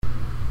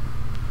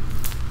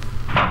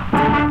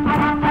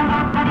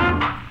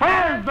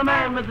the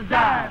man with the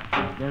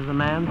jive. There's a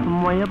man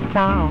from way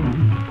uptown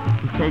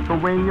to take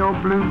away your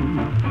blues.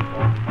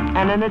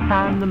 And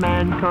anytime the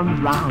man comes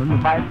round, the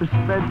viper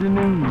spreads the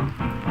news.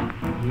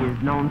 He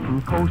is known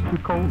from coast to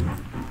coast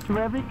to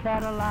every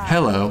cat alive.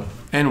 Hello,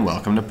 and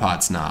welcome to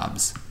Pot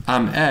Snobs.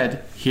 I'm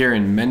Ed, here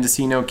in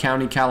Mendocino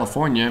County,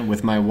 California,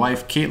 with my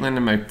wife Caitlin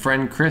and my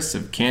friend Chris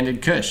of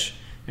Candid Kush.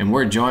 And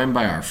we're joined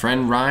by our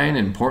friend Ryan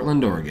in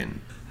Portland,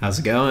 Oregon. How's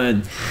it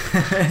going?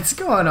 It's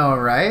going all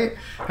right.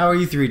 How are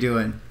you three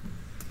doing?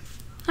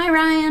 Hi,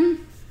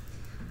 Ryan.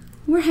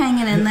 We're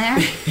hanging in there.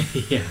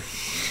 Yeah.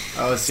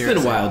 Oh, seriously. It's been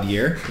a wild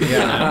year.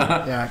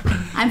 Yeah.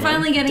 I'm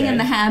finally getting in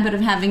the habit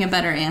of having a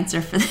better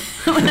answer for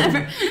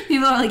whenever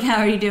people are like, how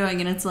are you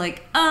doing? And it's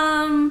like,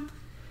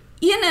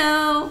 you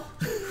know,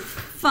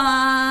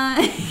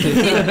 fine.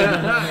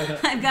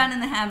 I've gotten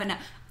in the habit now.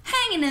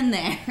 Hanging in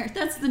there.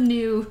 That's the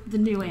new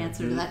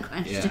answer to that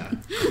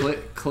question. Yeah,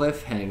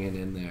 Cliff hanging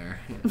in there.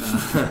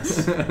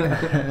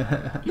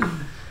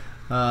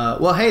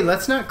 Well, hey,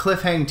 let's not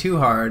cliffhang too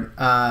hard,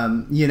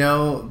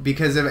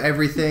 because of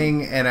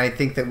everything, and I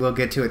think that we'll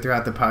get to it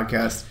throughout the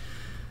podcast.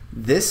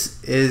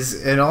 This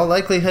is, in all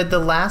likelihood, the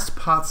last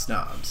Pot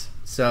Snobs.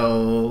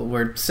 So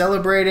we're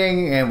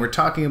celebrating, and we're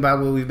talking about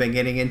what we've been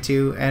getting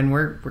into, and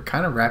we're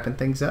kind of wrapping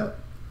things up.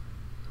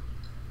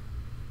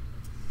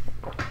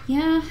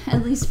 Yeah,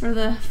 at least for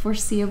the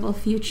foreseeable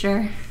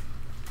future.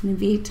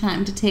 Maybe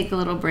time to take a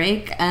little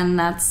break, and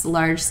that's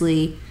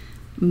largely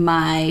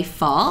my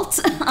fault.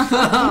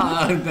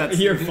 That's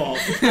your fault.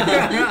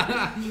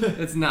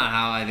 That's not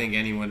how I think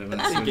any one of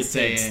us would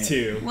say it.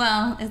 Too.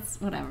 Well,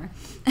 it's whatever.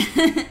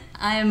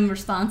 I am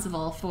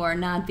responsible for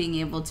not being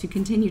able to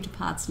continue to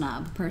pot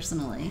snob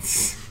personally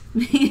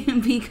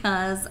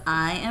because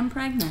I am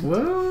pregnant.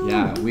 Whoa.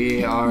 Yeah,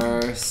 we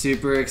are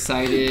super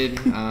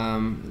excited.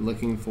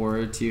 Looking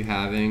forward to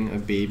having a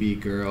baby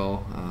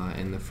girl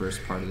in the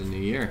first part of the new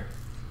year.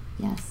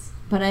 Yes,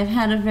 but I've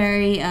had a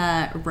very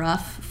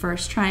rough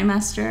first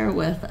trimester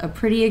with a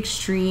pretty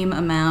extreme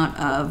amount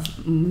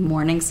of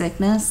morning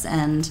sickness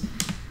and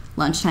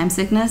lunchtime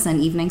sickness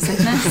and evening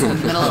sickness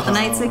and middle of the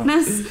night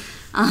sickness.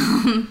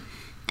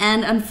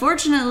 And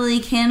unfortunately,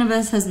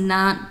 cannabis has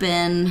not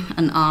been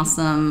an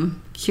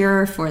awesome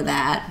cure for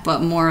that,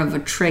 but more of a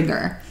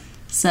trigger.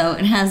 So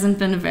it hasn't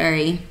been a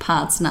very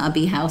pot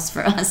snobby house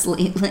for us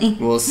lately.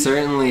 Well,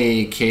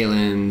 certainly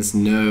Caitlin's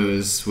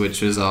nose,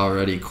 which was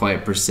already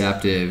quite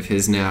perceptive,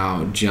 has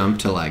now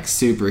jumped to like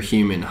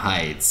superhuman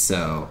heights.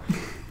 So,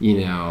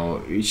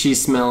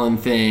 she's smelling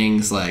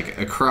things like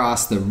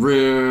across the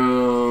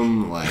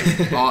room, like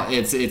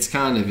it's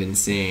kind of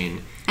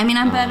insane. I mean,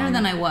 I'm better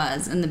than I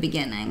was in the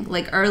beginning.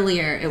 Like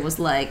earlier, it was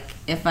like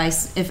if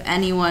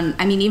anyone,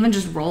 I mean, even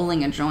just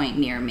rolling a joint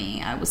near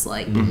me, I was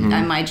like,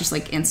 I might just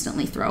like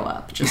instantly throw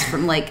up just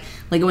from like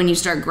when you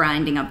start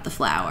grinding up the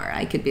flour,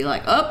 I could be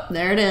like, oh,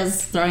 there it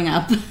is, throwing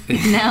up.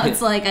 Now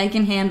it's like I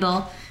can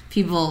handle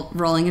people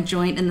rolling a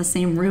joint in the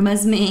same room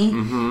as me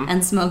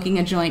and smoking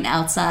a joint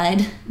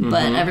outside,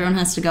 but everyone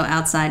has to go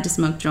outside to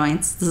smoke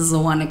joints. This is the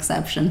one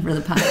exception for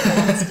the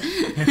podcast.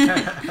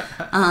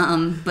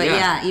 But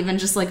yeah, even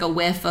just like a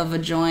whiff of a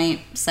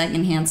joint,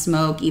 secondhand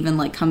smoke, even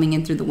like coming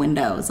in through the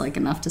window is like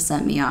enough to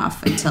set me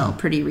off until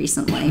pretty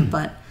recently,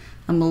 but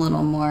I'm a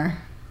little more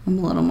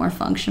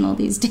functional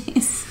these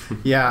days.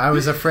 Yeah, I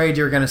was afraid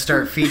you were going to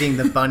start feeding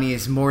the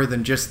bunnies more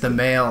than just the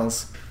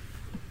males.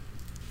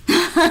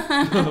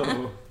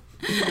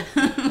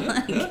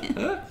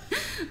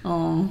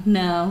 Oh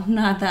no,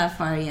 not that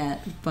far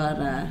yet,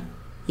 but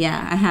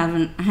yeah, I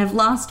have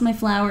lost my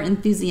flower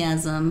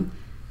enthusiasm,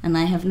 and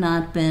I have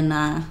not been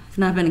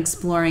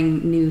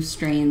exploring new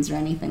strains or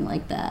anything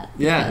like that.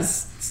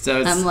 Yes,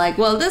 so I'm like,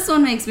 well, this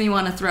one makes me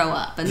want to throw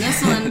up, and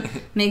this one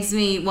makes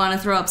me want to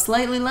throw up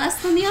slightly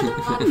less than the other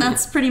one.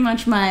 That's pretty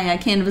much my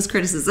cannabis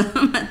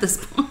criticism at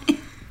this point.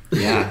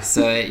 Yeah,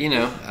 so,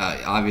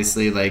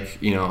 obviously,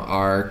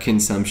 our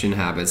consumption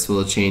habits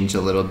will change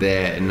a little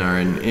bit and are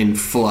in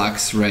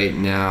flux right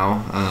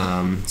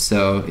now.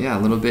 So, yeah,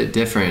 a little bit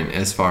different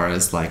as far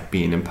as,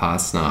 being a pot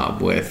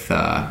snob with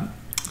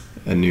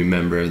a new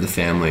member of the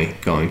family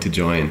going to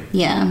join.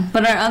 Yeah,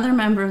 but our other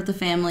member of the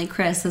family,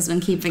 Chris, has been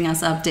keeping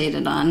us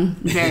updated on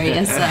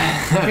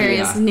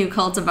various new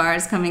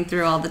cultivars coming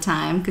through all the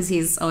time because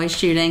he's always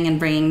shooting and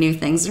bringing new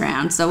things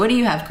around. So what do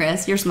you have,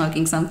 Chris? You're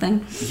smoking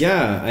something?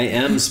 Yeah, I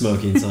am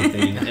smoking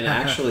something, and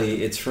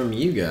actually it's from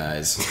you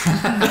guys.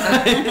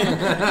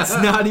 It's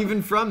not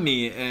even from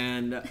me,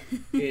 and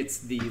it's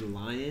the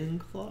Lion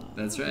Claw.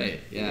 That's right,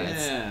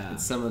 yeah.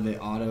 It's some of the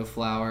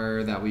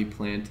autoflower that we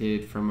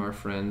planted from our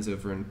friends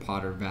over in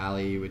Potter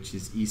Valley, which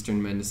is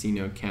eastern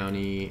Mendocino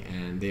County,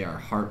 and they are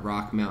Heart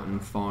Rock Mountain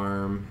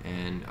Farm,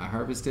 and I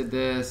harvested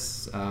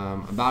this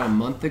about a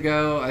month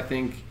ago, I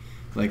think,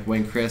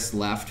 when Chris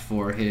left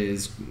for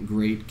his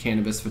great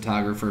cannabis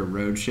photographer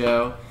road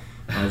trip,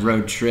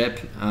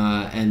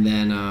 and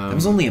then that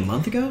was only a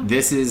month ago?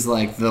 This is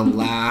the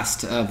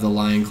last of the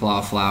Lion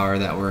Claw flower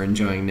that we're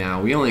enjoying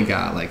now. We only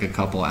got a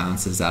couple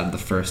ounces out of the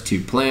first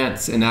two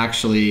plants, and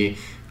actually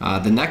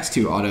The next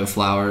two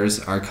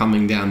autoflowers are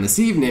coming down this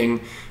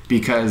evening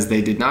because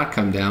they did not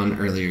come down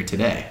earlier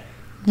today.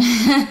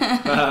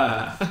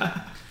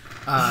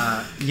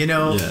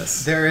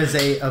 Yes. There is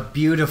a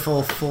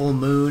beautiful full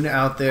moon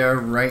out there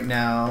right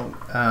now.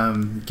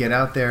 Get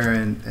out there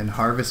and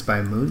harvest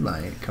by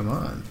moonlight. Come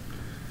on.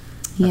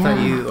 I thought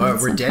you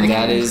were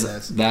dedicated to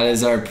this. That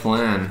is our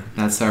plan.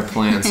 That's our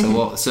plan.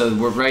 So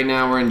right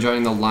now we're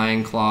enjoying the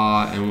Lion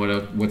Claw, and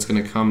what's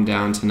going to come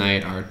down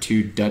tonight are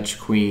two Dutch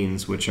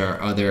Queens, which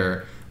are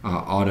other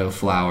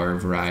autoflower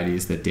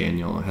varieties that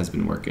Daniel has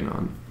been working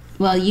on.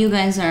 Well, you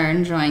guys are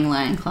enjoying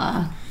Lion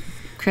Claw.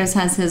 Chris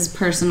has his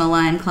personal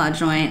Lion Claw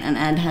joint, and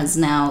Ed has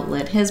now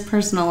lit his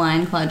personal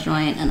Lion Claw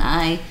joint, and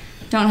I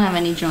don't have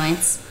any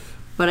joints,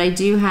 but I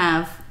do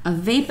have a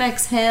Vape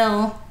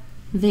Exhale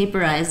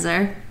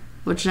vaporizer,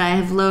 which I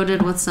have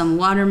loaded with some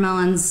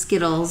watermelon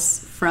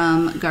Skittles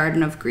from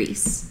Garden of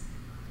Grease.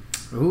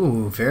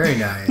 Ooh, very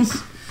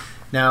nice.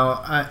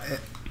 Now,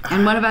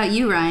 and what about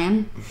you,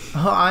 Ryan?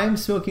 I'm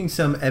smoking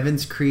some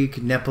Evans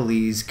Creek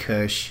Nepalese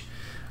Kush,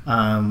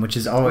 which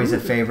is always a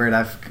favorite.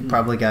 I've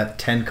probably got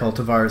 10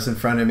 cultivars in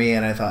front of me,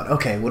 and I thought,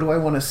 okay, what do I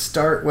want to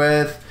start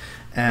with?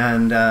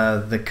 And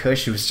the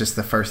Kush was just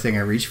the first thing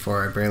I reached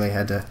for. I barely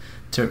had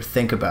to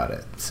think about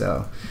it.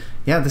 So,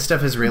 yeah, this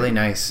stuff is really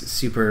nice.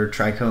 Super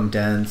trichome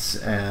dense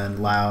and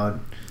loud.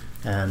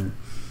 And,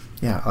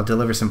 yeah, I'll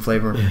deliver some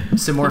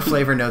more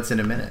flavor notes in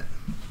a minute.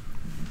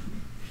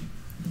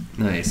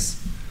 Nice.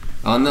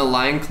 On the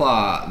Lion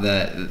Claw,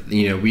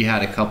 we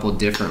had a couple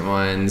different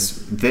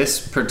ones.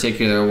 This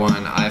particular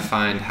one I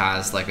find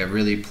has like a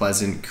really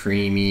pleasant,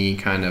 creamy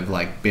kind of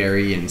like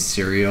berry and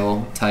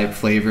cereal type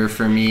flavor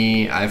for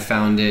me. I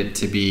found it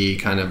to be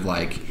kind of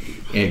like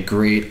a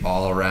great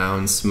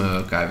all-around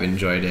smoke. I've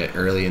enjoyed it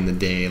early in the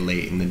day,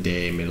 late in the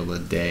day, middle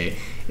of the day.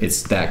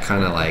 It's that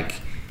kind of like,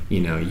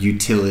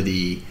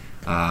 utility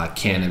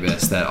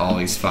cannabis that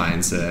always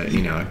finds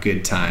a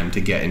good time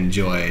to get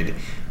enjoyed.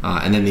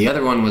 And then the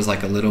other one was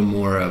like a little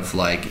more of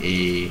like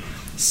a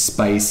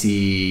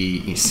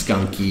spicy,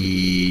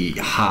 skunky,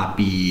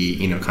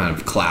 hoppy, kind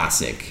of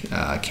classic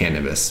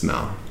cannabis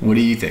smell. What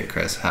do you think,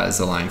 Chris? How is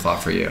the Lion Claw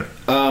for you?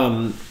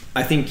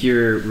 I think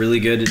you're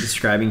really good at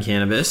describing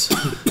cannabis,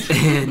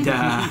 and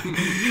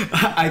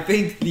I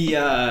think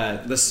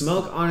the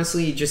smoke,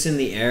 honestly, just in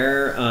the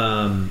air,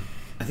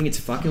 I think it's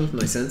fucking with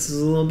my senses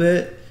a little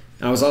bit.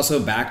 I was also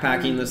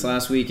backpacking this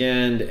last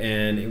weekend,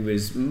 and it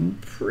was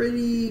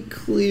pretty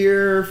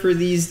clear for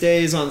these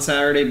days on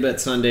Saturday, but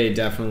Sunday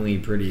definitely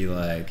pretty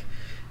like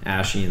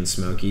ashy and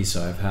smoky.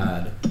 So I've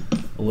had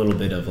a little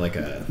bit of like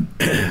a,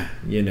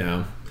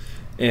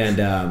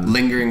 and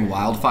lingering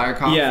wildfire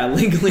cough. Yeah,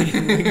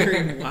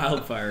 lingering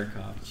wildfire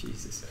cough.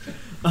 Jesus.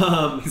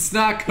 It's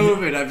not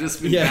COVID. I've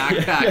just been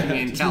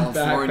backpacking in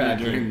California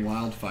backpacking during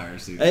wildfire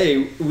season.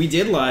 Hey, we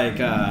did like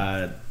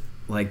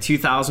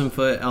 2,000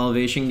 foot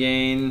elevation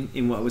gain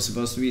in what was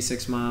supposed to be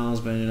 6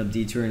 miles, but ended up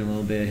detouring a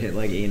little bit, hit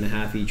like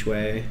 8.5 each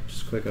way,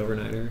 just a quick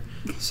overnighter.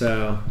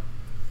 So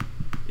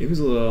it was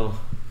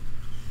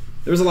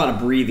there was a lot of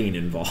breathing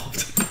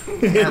involved.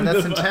 Yeah,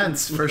 that's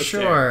intense for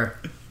sure.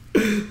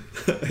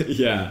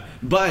 Yeah,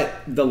 but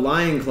the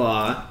Lion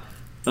Claw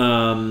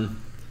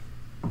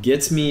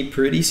gets me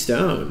pretty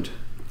stoned.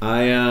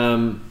 I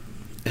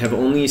have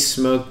only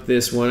smoked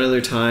this one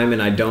other time,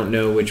 and I don't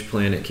know which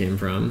plant it came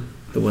from.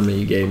 The one that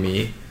you gave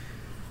me,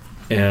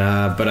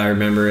 but I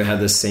remember it had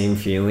the same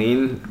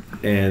feeling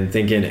and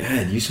thinking,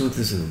 Ed, you smoked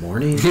this in the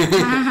morning?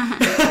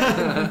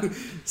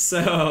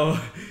 So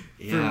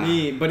for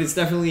me, but it's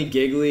definitely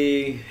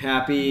giggly,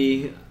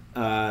 happy,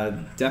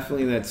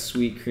 definitely that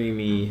sweet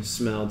creamy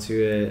smell to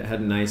it. It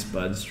had a nice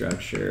bud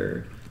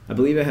structure. I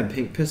believe it had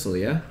pink pistol.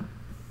 Yeah,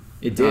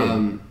 it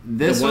did.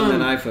 This one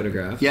that I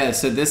photographed. Yeah,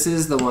 so this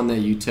is the one that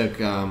you took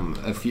a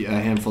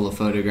handful of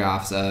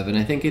photographs of, and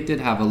I think it did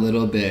have a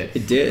little bit.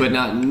 It did, but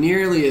not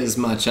nearly as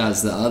much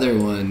as the other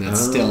one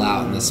that's still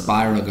out in the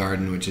Spiral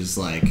Garden, which is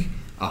like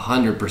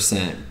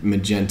 100%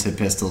 magenta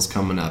pistils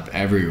coming up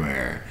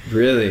everywhere.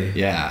 Really?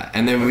 Yeah,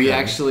 and then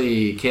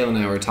Kayla and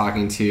I were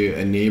talking to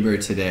a neighbor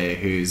today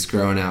who's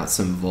growing out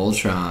some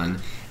Voltron.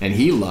 And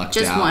he lucked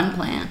out. Just one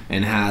plant.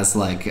 And has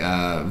like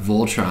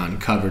Voltron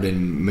covered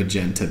in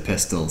magenta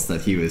pistils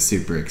that he was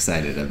super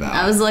excited about.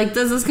 I was like,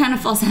 this is kind of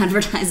false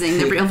advertising.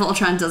 The real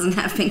Voltron doesn't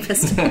have pink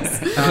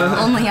pistils.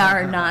 Only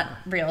our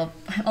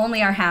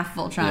half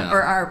Voltron. Yeah.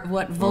 Or our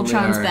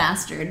Voltron's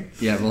bastard.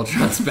 Yeah,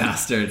 Voltron's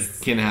bastard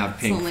can have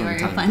pink It's only from where you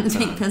time find to the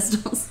time. pink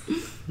pistils.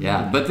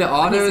 Yeah, but the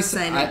autos,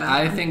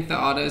 I them. think the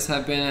autos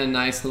have been a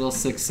nice little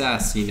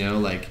success,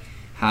 like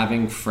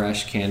having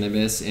fresh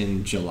cannabis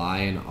in July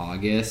and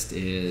August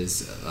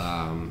is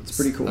it's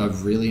pretty cool. A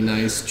really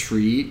nice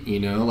treat,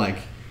 like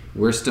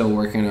we're still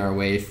working our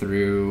way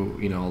through,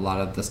 a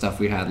lot of the stuff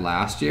we had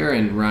last year.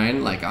 And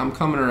Ryan, like I'm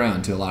coming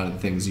around to a lot of the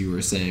things you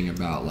were saying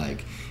about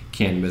like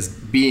cannabis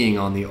being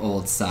on the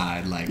old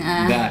side, like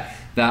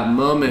that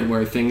moment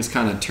where things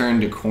kind of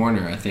turned a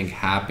corner, I think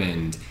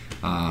happened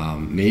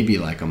maybe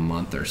like a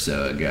month or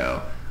so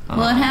ago.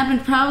 Well, it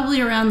happened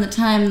probably around the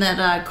time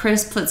that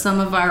Chris put some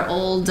of our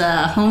old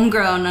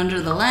homegrown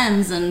under the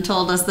lens and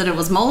told us that it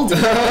was moldy.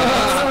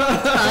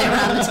 Probably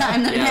around the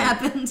time that it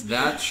happened.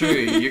 That's true.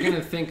 You're going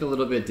to think a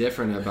little bit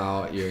different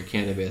about your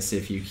cannabis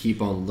if you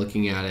keep on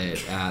looking at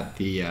it at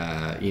the,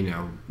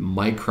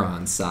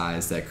 micron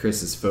size that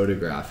Chris is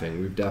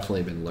photographing. We've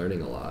definitely been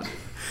learning a lot.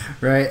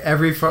 Right.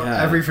 Every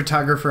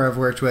photographer I've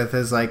worked with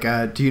is like,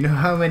 do you know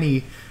how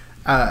many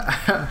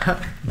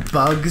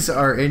bugs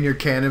are in your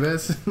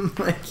cannabis?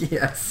 Like,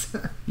 yes.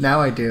 Now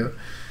I do.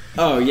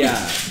 Oh,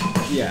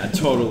 yeah,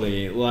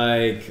 totally.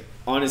 Like,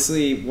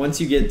 honestly,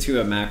 once you get to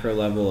a macro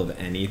level of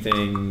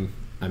anything,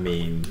 I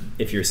mean,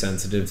 if you're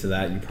sensitive to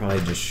that, you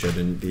probably just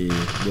shouldn't be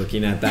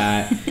looking at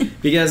that.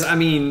 Because, I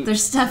mean...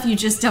 There's stuff you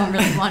just don't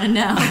really want to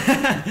know.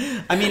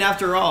 I mean,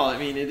 after all,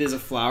 it is a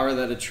flower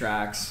that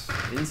attracts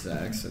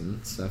insects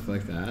and stuff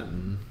like that,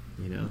 and...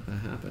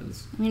 that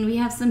happens. I mean, we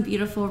have some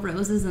beautiful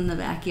roses in the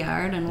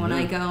backyard, and when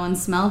I go and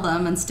smell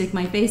them and stick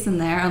my face in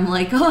there, I'm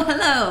like, oh,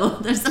 hello,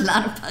 there's a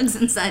lot of bugs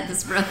inside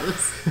this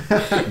rose.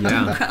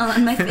 Don't crawl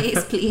on my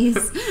face,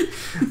 please.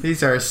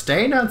 These are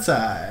staying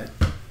outside.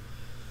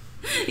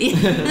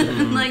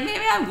 Like,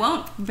 maybe I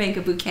won't make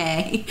a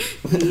bouquet.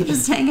 You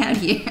just hang out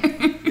here.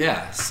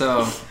 Yeah,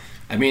 so...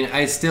 I mean,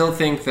 I still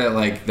think that,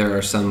 like, there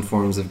are some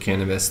forms of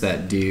cannabis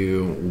that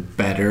do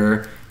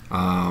better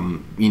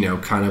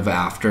kind of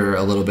after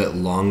a little bit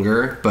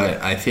longer,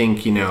 but I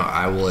think,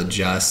 I will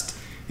adjust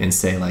and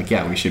say, like,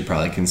 yeah, we should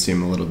probably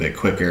consume a little bit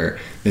quicker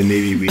than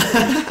maybe we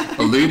were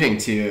alluding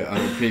to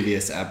on a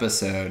previous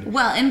episode.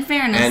 Well, in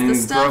fairness, and the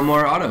stuff... grow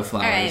more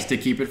autoflowers to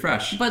keep it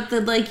fresh. But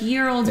the, like,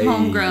 year-old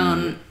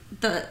homegrown,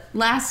 the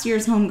last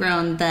year's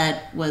homegrown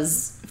that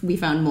we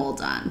found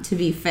mold on, to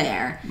be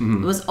fair,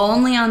 it was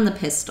only on the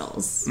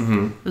pistils.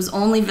 It was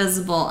only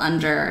visible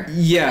under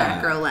the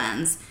macro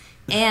lens.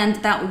 And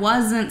that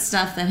wasn't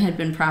stuff that had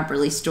been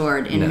properly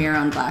stored in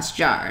Miron glass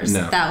jars.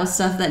 No. That was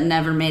stuff that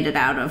never made it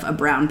out of a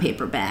brown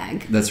paper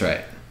bag. That's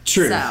right.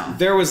 True. So.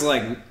 There was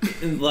like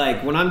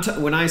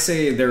when I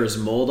say there's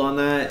mold on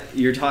that,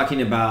 you're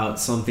talking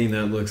about something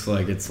that looks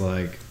like it's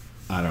like,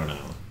 I don't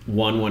know,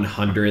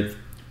 1/100th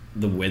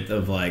the width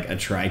of like a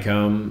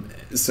trichome.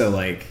 So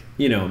like,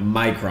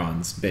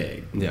 microns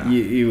big. Yeah.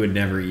 You would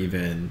never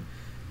even...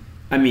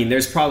 I mean,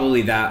 there's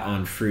probably that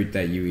on fruit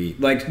that you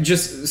eat. Like,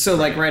 just, so,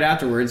 like, right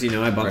afterwards,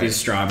 I bought these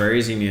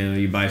strawberries, and,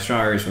 you buy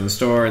strawberries from the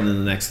store, and then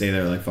the next day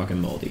they're, like,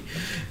 fucking moldy.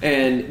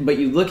 But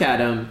you look at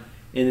them,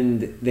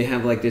 and they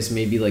have, like, this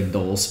maybe, like,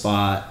 dull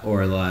spot,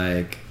 or,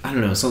 like, I don't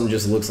know, something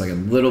just looks, like, a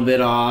little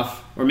bit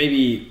off. Or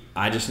maybe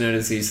I just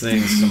notice these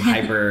things, so I'm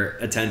hyper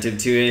attentive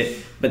to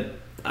it. But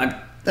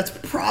that's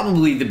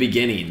probably the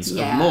beginnings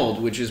of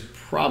mold, which is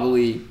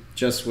probably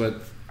just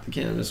what the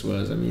cannabis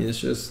was. I mean, it's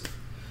just...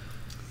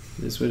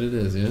 It's what it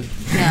is,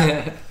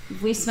 yeah.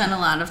 We spent a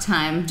lot of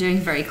time doing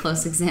very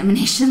close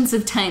examinations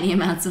of tiny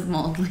amounts of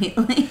mold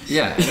lately.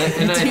 Yeah,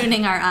 and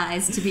tuning our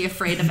eyes to be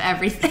afraid of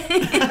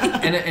everything.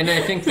 and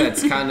I think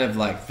that's kind of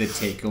like the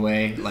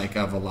takeaway, like,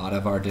 of a lot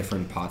of our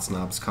different Pot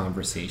Snobs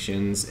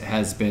conversations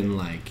has been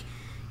like,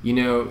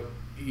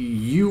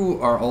 you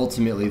are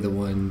ultimately the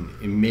one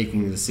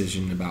making the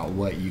decision about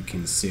what you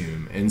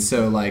consume. And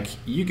so, like,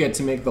 you get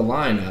to make the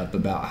line up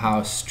about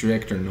how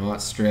strict or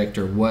not strict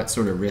or what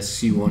sort of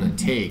risks you want to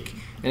take.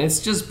 And it's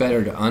just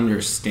better to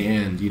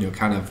understand,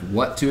 kind of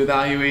what to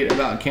evaluate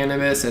about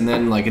cannabis. And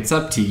then, like, it's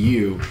up to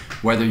you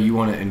whether you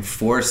want to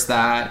enforce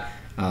that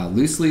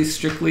loosely,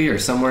 strictly, or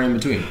somewhere in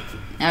between.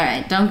 All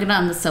right, don't get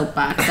on the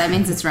soapbox. That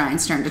means it's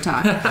Ryan's turn to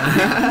talk.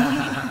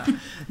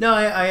 No,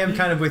 I am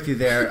kind of with you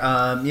there.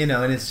 And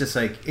it's just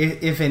like,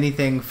 if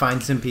anything,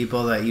 find some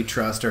people that you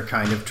trust or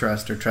kind of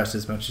trust or trust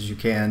as much as you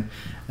can,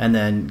 and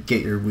then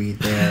get your weed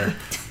there.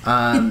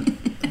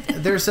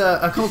 There's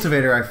a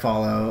cultivator I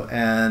follow,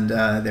 and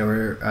they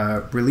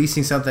were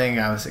releasing something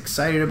I was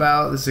excited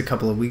about. This is a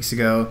couple of weeks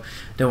ago.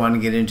 Don't want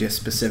to get into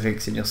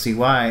specifics, and you'll see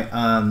why.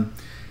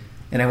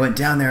 And I went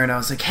down there, and I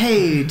was like,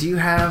 hey, do you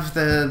have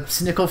the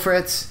Snickle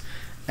Fritz?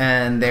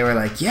 And they were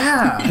like,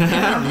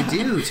 yeah, we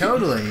do,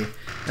 totally.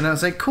 And I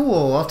was like,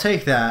 cool, I'll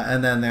take that.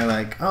 And then they're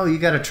like, oh, you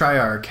got to try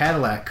our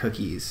Cadillac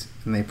cookies.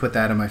 And they put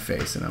that in my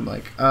face. And I'm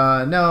like,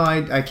 no,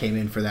 I came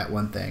in for that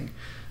one thing.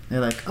 And they're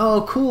like,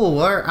 oh, cool,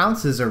 well, our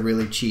ounces are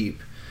really cheap.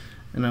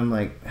 And I'm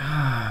like,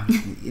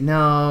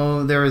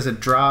 no, there was a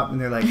drop. And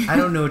they're like, I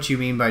don't know what you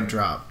mean by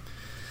drop.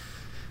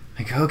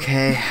 I'm like,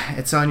 okay,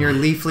 it's on your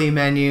Leafly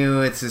menu.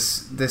 It's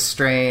this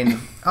strain.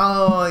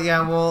 Oh,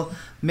 yeah, well,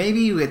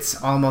 maybe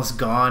it's almost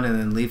gone and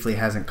then Leafly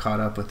hasn't caught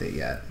up with it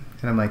yet.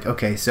 And I'm like,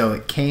 okay, so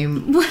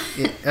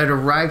it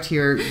arrived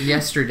here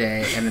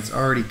yesterday and it's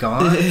already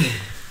gone?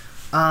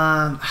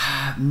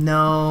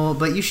 No,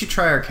 but you should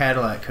try our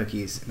Cadillac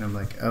cookies. And I'm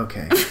like,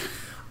 okay.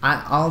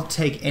 I'll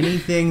take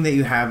anything that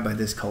you have by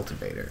this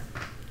cultivator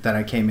that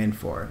I came in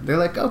for. They're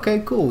like,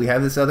 okay, cool. We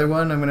have this other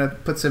one. I'm going to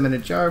put some in a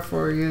jar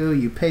for you.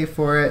 You pay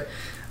for it.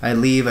 I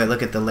leave. I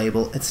look at the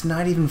label. It's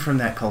not even from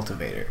that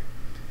cultivator.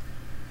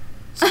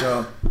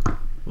 So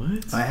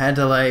What? I had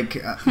to like,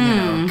 you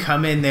know,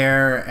 come in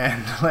there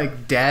and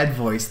like dad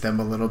voice them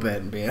a little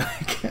bit and be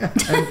like, and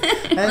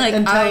Like,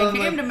 tell I them,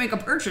 came to make a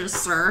purchase,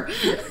 sir.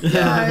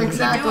 yeah,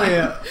 exactly,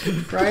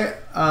 right?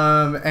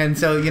 And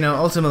so, you know,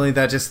 ultimately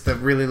that just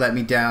really let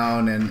me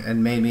down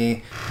and made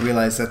me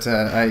realize that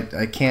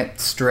I can't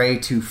stray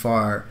too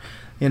far.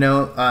 You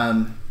know,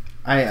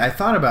 I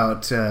thought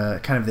about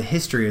kind of the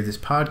history of this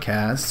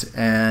podcast,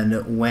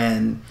 and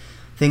when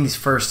things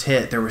first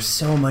hit, there was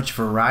so much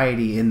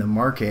variety in the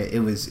market.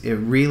 It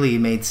really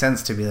made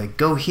sense to be like,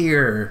 go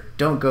here,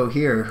 don't go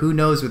here. Who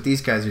knows what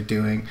these guys are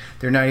doing?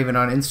 They're not even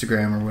on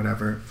Instagram or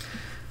whatever.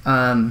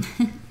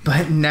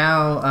 But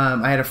now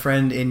I had a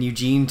friend in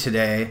Eugene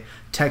today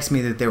text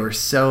me that they were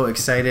so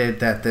excited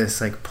that this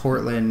like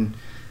Portland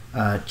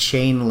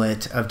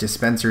chainlet of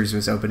dispensaries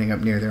was opening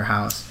up near their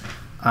house.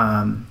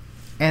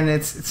 And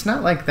it's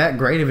not like that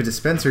great of a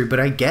dispensary, but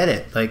I get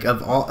it. Like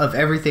of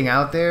everything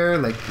out there,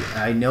 like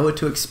I know what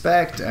to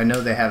expect. I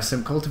know they have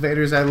some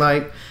cultivators I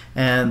like,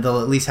 and they'll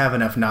at least have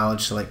enough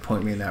knowledge to like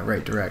point me in that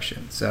right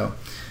direction. So,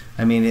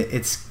 I mean,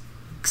 it's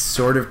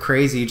sort of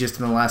crazy just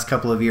in the last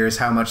couple of years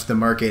how much the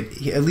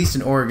market, at least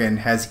in Oregon,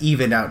 has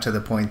evened out to the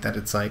point that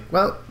it's like,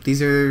 well,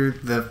 these are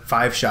the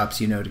 5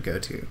 shops you know to go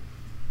to.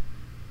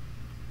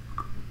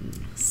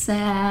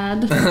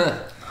 Sad.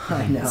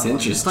 I know. It's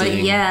interesting.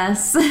 But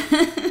yes.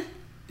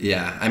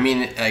 Yeah, I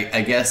mean,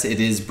 I guess it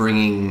is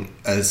bringing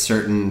a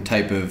certain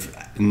type of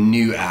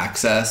new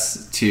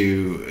access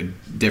to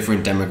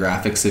different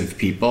demographics of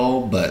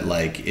people, but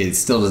like it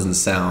still doesn't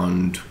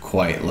sound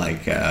quite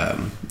like I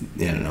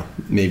don't know,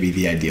 maybe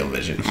the ideal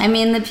vision. I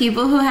mean, the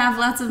people who have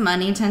lots of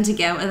money tend to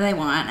get what they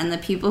want, and the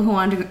people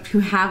who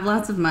have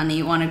lots of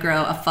money want to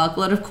grow a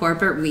fuckload of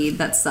corporate weed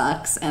that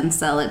sucks and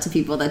sell it to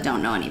people that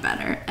don't know any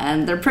better.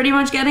 And they're pretty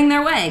much getting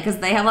their way because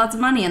they have lots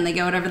of money and they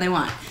get whatever they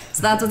want.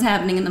 So that's what's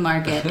happening in the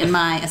market, in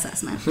my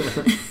assessment.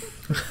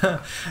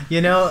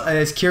 You know,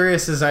 as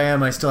curious as I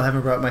am, I still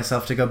haven't brought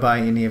myself to go buy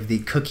any of the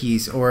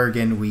Cookies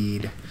Oregon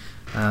weed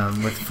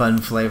with fun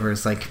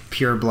flavors like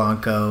Pure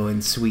Blanco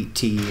and Sweet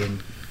Tea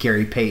and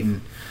Gary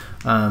Payton.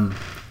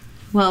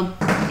 Well,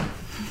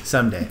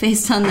 someday.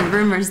 Based on the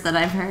rumors that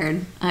I've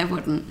heard, I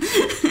wouldn't.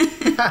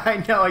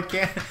 I know, I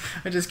can't.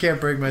 I just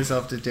can't bring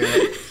myself to do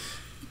it.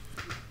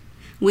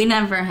 We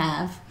never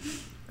have.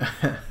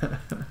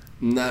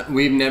 No,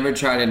 we've never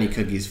tried any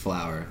Cookies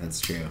flour. That's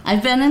true.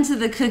 I've been into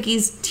the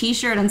Cookies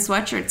t-shirt and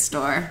sweatshirt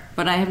store,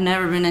 but I have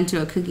never been into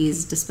a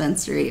Cookies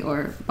dispensary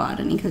or bought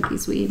any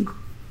Cookies weed.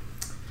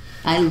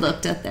 I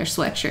looked at their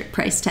sweatshirt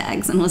price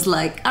tags and was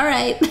like, all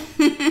right.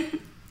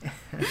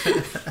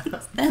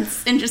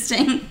 That's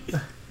interesting.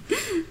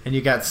 And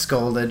you got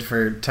scolded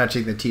for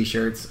touching the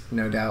t-shirts,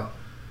 no doubt.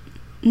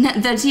 No,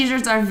 the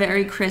t-shirts are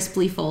very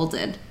crisply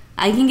folded.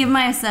 I can give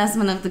my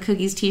assessment of the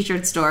Cookies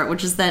t-shirt store,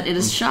 which is that it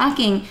is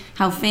shocking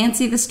how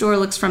fancy the store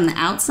looks from the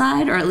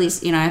outside, or at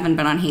least, you know, I haven't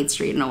been on Haight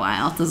Street in a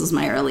while. This is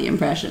my early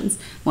impressions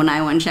when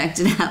I went and checked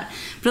it out.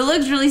 But it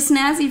looks really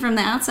snazzy from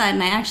the outside,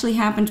 and I actually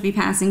happened to be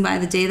passing by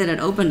the day that it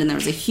opened, and there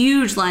was a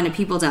huge line of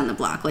people down the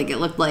block. Like, it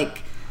looked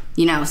like,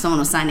 you know, someone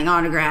was signing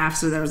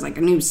autographs, or there was like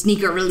a new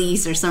sneaker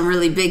release or some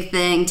really big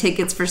thing,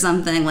 tickets for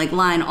something, like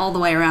line all the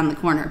way around the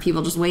corner.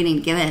 People just waiting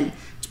to get in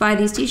to buy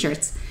these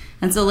t-shirts.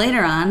 And so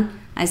later on,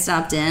 I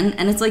stopped in,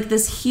 and it's like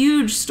this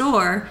huge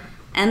store,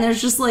 and there's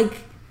just like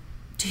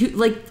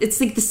it's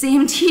like the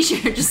same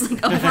t-shirt just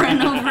like over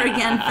and over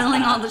again,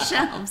 filling all the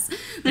shelves.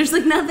 There's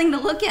like nothing to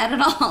look at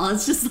all.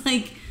 It's just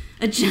like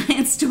a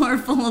giant store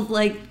full of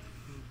like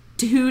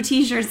 2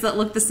 t-shirts that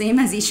look the same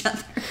as each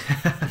other.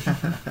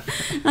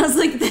 I was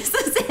like, this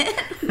is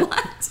it?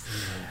 What?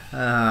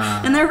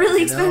 And they're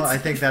really expensive. You know, I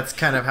think that's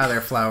kind of how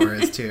their flour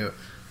is too.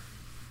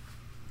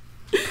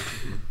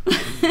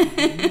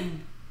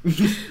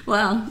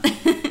 Well,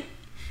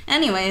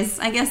 anyways,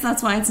 I guess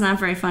that's why it's not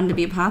very fun to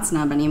be a pot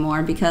snob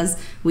anymore,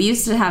 because we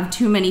used to have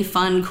too many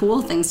fun,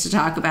 cool things to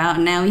talk about,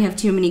 and now we have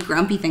too many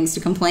grumpy things to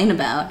complain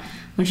about,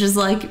 which is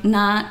like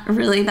not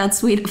really that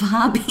sweet of a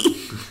hobby.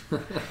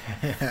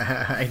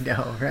 I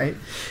know, right?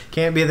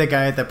 Can't be the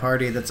guy at the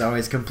party that's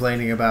always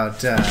complaining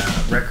about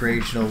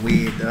recreational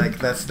weed. Like,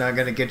 that's not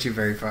going to get you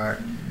very far.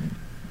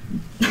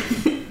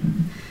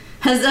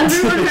 Has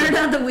everyone heard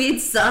how the weed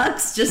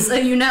sucks? Just so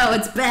you know,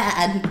 it's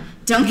bad.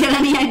 Don't get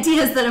any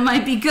ideas that it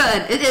might be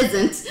good. It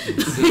isn't.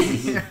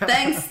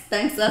 Thanks.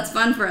 That's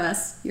fun for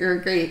us. You're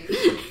great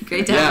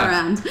to have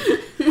around.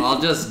 I'll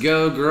just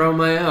go grow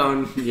my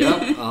own.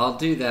 Yep, I'll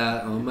do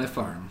that on my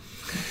farm.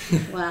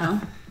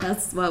 Wow,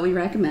 that's what we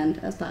recommend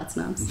as pot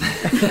snobs.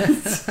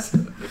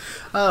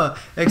 Oh,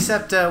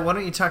 except why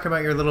don't you talk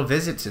about your little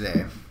visit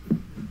today?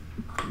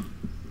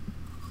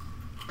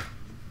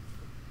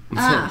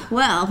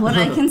 Well, what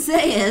I can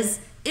say is,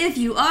 if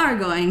you are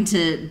going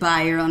to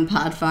buy your own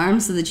pot farm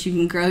so that you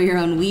can grow your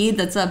own weed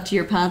that's up to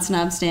your pot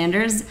snob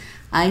standards,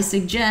 I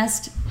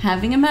suggest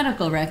having a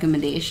medical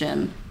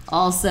recommendation.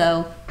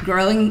 Also,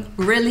 growing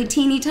really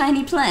teeny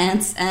tiny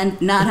plants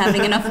and not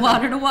having enough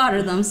water to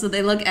water them so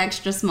they look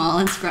extra small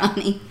and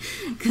scrawny.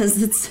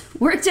 Because it's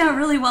worked out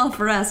really well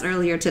for us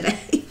earlier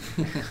today.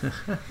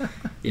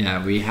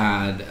 Yeah, we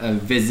had a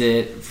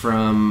visit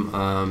from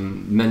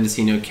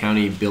Mendocino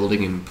County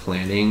Building and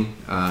Planning.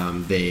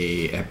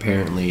 They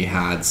apparently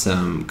had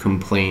some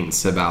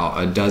complaints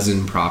about a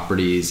dozen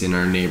properties in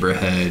our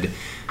neighborhood.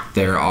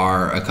 There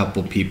are a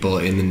couple people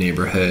in the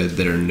neighborhood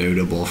that are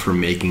notable for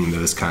making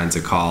those kinds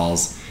of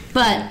calls.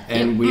 But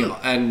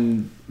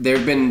And there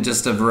have been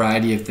just a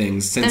variety of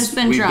things since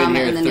we've been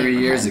here 3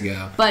 years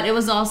ago. But it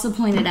was also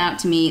pointed out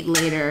to me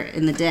later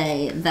in the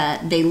day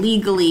that they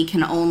legally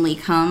can only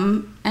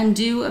come and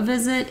do a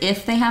visit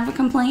if they have a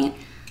complaint.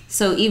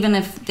 So even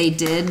if they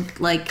did,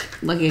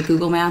 like, look at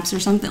Google Maps or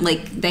something,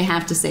 like, they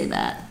have to say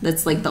that.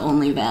 That's, like, the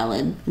only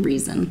valid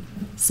reason.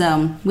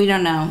 So we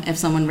don't know if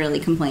someone really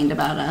complained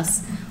about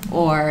us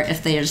or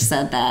if they just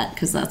said that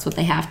because that's what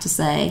they have to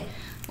say,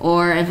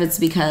 or if it's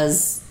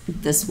because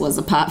this was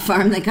a pot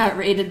farm that got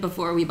raided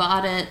before we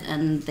bought it,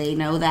 and they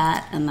know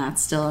that, and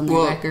that's still in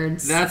their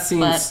records. That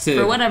seems but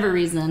for whatever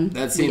reason,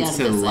 that seems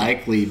to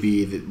likely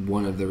be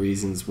one of the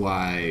reasons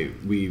why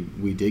we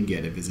did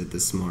get a visit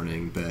this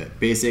morning. But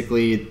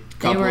basically,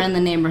 they were in the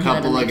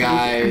neighborhood. Couple of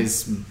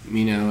guys,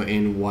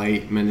 in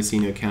white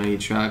Mendocino County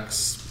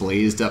trucks,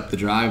 blazed up the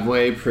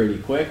driveway pretty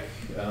quick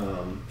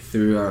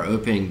through our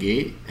open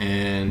gate,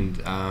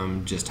 and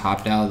just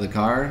hopped out of the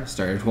car,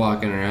 started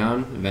walking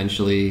around.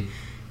 Eventually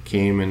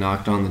came and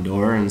knocked on the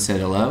door and said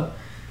hello,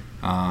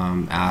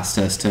 asked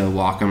us to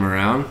walk them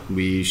around.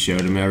 We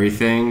showed them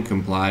everything,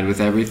 complied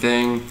with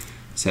everything,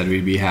 said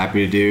we'd be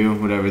happy to do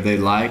whatever they'd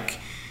like.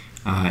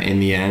 In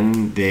the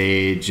end,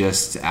 they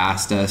just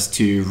asked us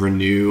to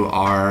renew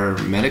our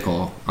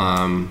medical,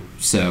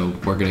 so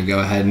we're going to go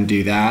ahead and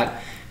do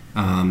that.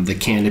 The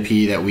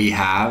canopy that we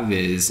have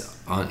is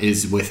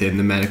within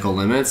the medical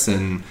limits,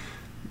 and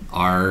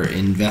our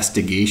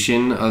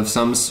investigation of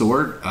some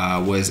sort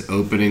was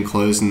open and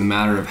closed in the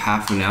matter of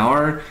half an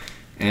hour,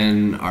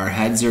 and our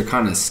heads are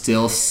kind of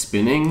still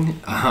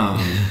spinning.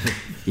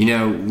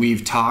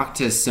 We've talked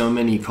to so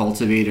many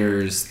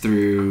cultivators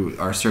through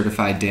our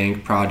Certified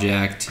Dank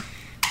project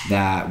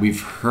that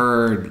we've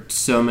heard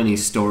so many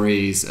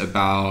stories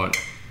about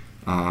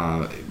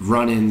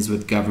run-ins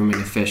with government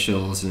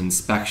officials and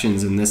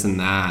inspections and this and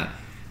that.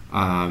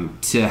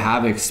 To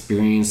have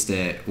experienced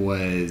it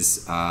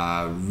was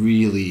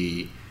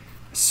really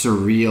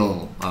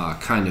surreal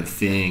kind of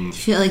thing. You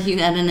feel like you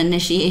got an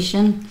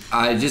initiation?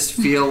 I just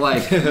feel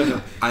like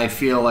I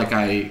feel like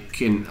I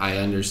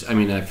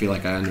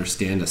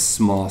understand a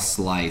small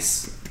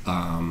slice,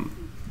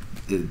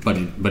 but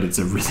it's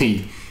a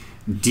really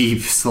deep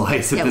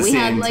slice at the same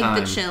time. We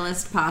had the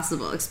chillest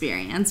possible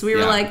experience. We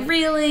were like,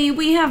 really?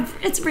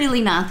 It's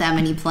really not that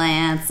many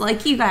plants.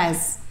 Like, you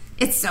guys,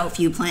 it's so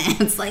few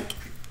plants. Like,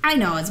 I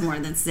know it's more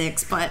than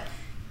 6, but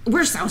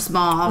we're so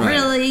small. Right.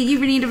 Really? You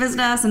need to visit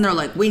us? And they're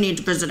like, we need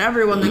to visit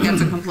everyone that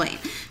gets a complaint.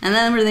 And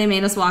then they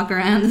made us walk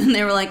around, and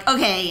they were like,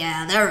 okay,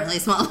 yeah, they're really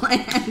small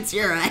plants.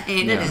 You're right. Yeah.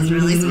 It is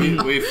really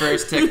small. We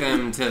first took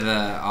them to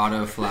the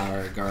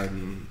autoflower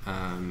garden,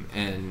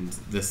 and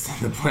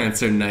the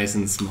plants are nice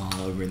and small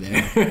over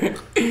there.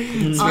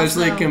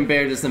 Especially also,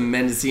 compared to some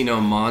Mendocino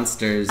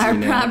monsters. Our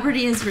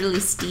property is really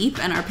steep,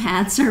 and our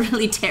paths are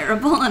really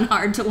terrible and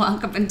hard to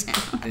walk up and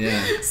down.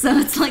 Yeah. So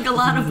it's like a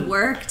lot of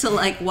work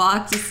to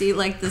walk to see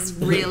this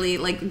really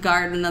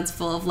garden that's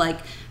full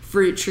of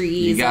fruit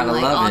trees and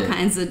all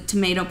kinds of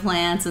tomato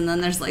plants, and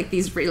then there's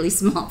these really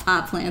small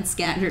pot plants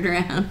scattered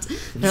around.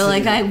 They're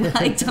like, I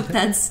hiked up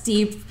that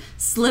steep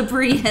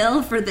slippery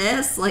hill for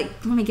this,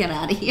 let me get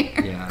out of here.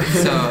 Yeah.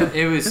 So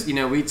it was,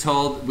 we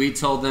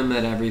told them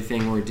that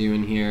everything we're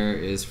doing here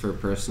is for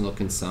personal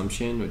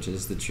consumption, which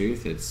is the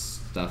truth. It's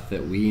stuff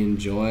that we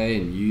enjoy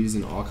and use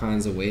in all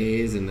kinds of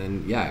ways, and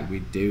then we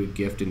do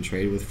gift and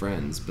trade with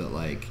friends, but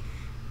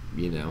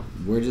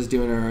we're just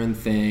doing our own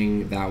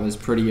thing. That was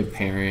pretty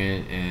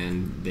apparent,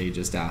 and they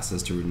just asked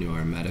us to renew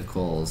our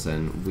medicals,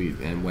 and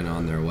went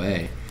on their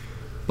way.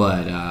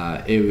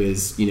 But it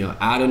was,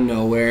 out of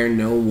nowhere,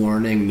 no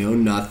warning, no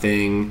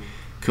nothing,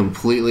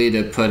 completely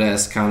to put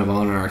us kind of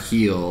on our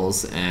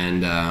heels.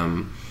 And,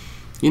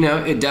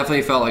 it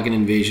definitely felt like an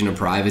invasion of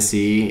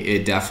privacy.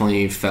 It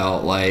definitely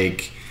felt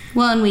like...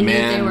 Well, and we knew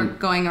they were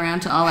going around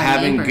to all our neighbors.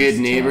 Having good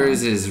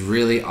neighbors is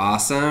really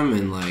awesome,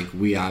 and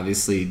we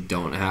obviously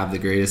don't have the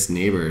greatest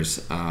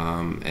neighbors,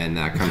 and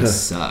that kind of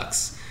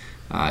sucks.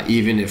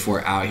 Even if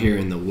we're out here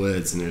in the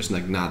woods and there's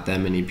not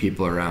that many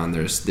people around,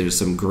 there's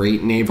some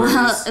great neighbors.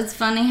 Well, it's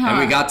funny how... And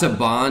we got to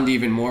bond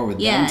even more with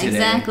them today. Yeah,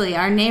 exactly.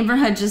 Our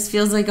neighborhood just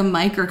feels like a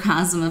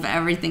microcosm of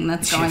everything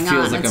that's going on.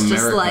 Feels like it's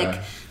America.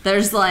 Just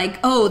there's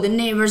the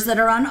neighbors that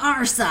are on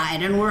our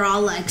side, and we're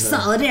all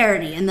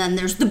solidarity, and then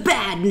there's the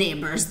bad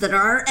neighbors that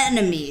are our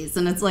enemies,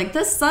 and it's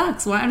this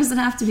sucks. Why does it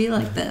have to be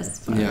like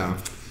this? But...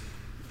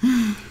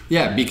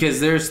 Yeah, because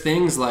there's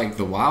things like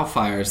the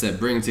wildfires that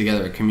bring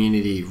together a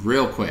community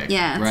real quick.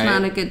 Yeah, it's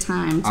not a good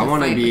time to I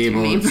want to be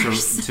able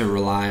to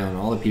rely on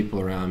all the people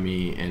around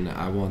me, and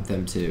I want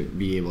them to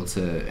be able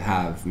to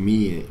have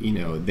me,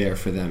 there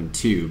for them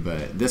too.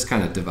 But this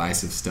kind of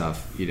divisive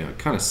stuff, it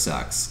kind of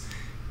sucks.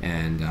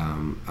 And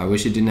I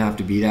wish it didn't have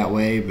to be that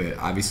way, but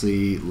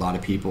obviously a lot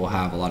of people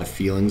have a lot of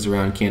feelings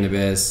around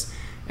cannabis,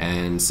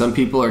 and some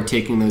people are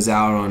taking those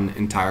out on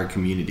entire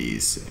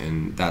communities,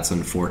 and that's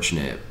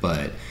unfortunate.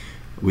 But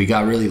we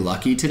got really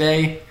lucky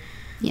today.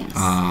 Yes.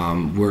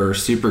 We're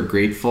super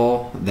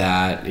grateful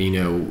that,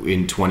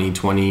 in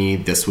 2020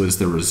 this was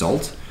the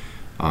result.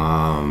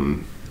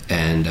 I'm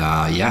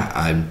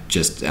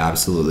just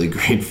absolutely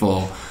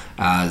grateful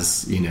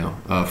as,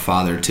 a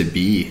father to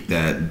be,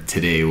 that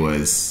today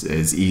was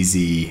as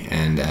easy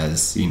and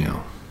as,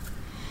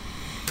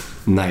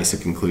 nice a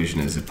conclusion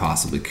as it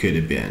possibly could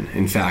have been.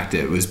 In fact,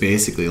 it was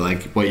basically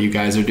like, what you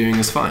guys are doing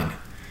is fine.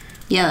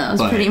 Yeah, that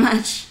was pretty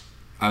much.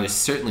 I was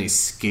certainly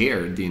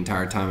scared the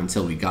entire time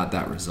until we got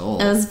that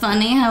result. It was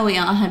funny how we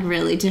all had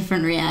really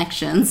different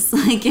reactions,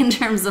 like in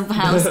terms of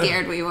how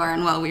scared we were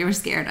and what we were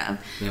scared of.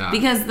 Yeah.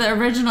 Because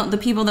the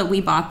people that we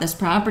bought this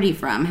property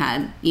from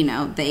had,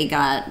 they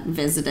got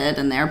visited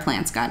and their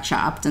plants got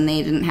chopped, and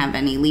they didn't have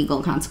any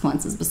legal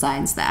consequences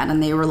besides that.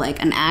 And they were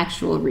like an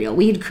actual real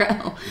weed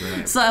grow.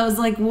 Right. So I was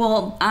like,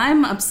 well,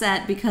 I'm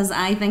upset because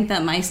I think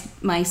that my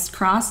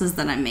crosses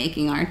that I'm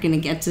making aren't going to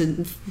get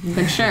to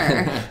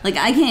mature. Like,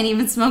 I can't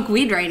even smoke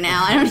weed right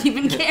now. I don't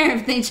even care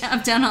if they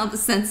chop down all the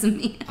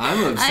sesame.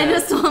 I'm upset. I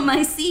just want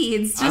my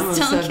seeds. Just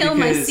don't kill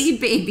my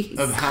seed babies.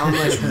 Of how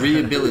much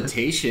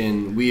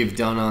rehabilitation we have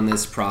done on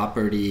this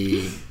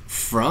property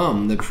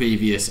from the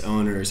previous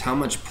owners, how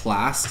much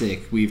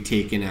plastic we've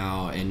taken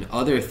out and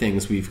other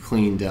things we've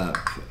cleaned up,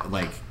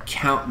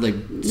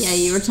 Yeah,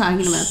 you were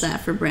talking about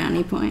that for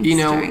Brownie Points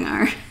during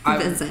our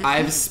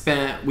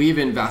visit. We've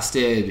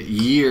invested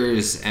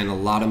years and a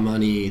lot of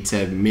money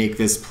to make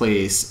this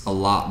place a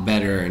lot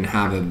better and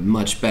have a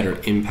much better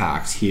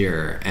impact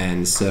here.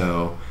 And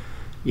so,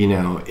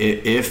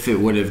 if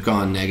it would have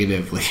gone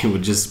negatively, it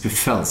would just have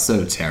felt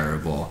so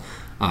terrible.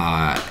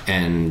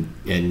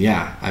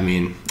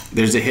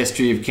 There's a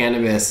history of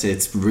cannabis.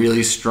 It's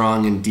really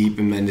strong and deep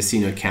in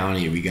Mendocino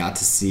County. We got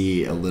to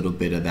see a little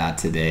bit of that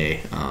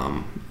today.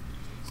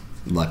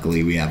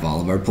 Luckily, we have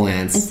all of our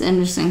plants. It's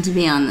interesting to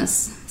be on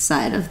this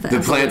side of the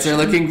plants are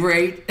looking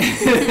great.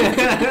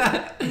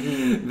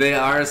 They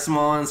are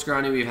small and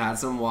scrawny. We've had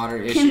some water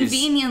issues.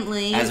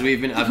 Conveniently, as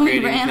we've been upgrading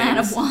we ran out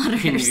of water,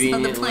 so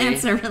the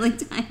plants are really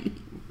tiny.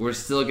 We're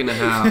still going to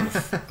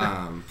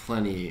have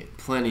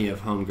plenty of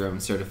homegrown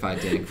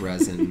certified dank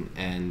resin,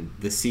 and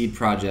the seed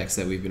projects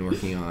that we've been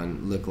working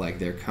on look like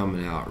they're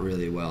coming out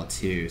really well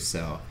too.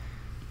 So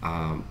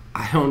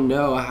I don't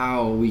know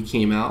how we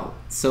came out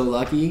so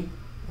lucky,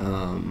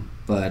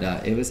 but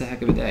it was a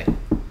heck of a day.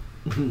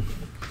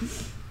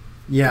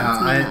 Yeah,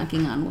 That's me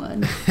knocking on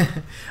wood.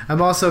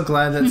 I'm also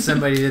glad that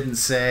somebody didn't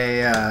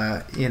say,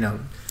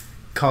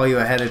 call you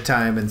ahead of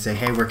time and say,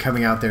 hey, we're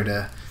coming out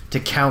there to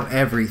count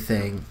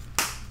everything.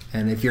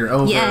 And if you're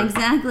over, yeah,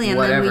 exactly, and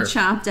whatever. Then we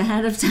chopped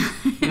ahead of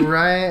time,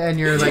 right? And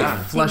you're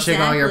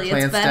flushing all your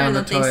plants down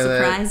the toilet. It's better that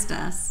they surprised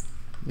us.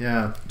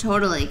 Yeah,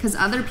 totally. Because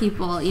other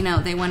people,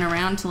 they went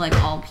around to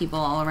all people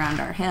all around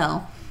our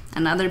hill,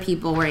 and other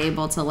people were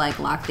able to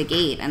lock the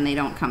gate, and they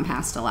don't come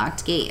past a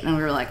locked gate. And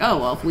we were like, oh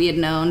well, if we had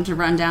known to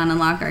run down and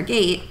lock our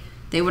gate,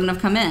 they wouldn't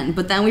have come in.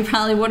 But then we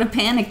probably would have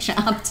panic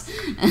chopped,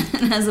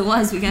 and as it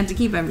was, we got to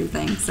keep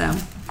everything. So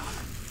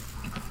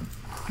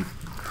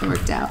it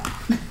worked out.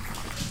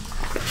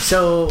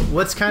 So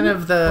what's kind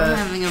of We're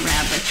having a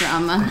rabbit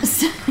drama.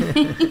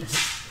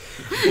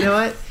 You know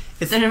what?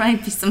 There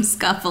might be some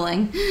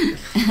scuffling.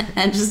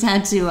 I just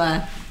had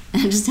to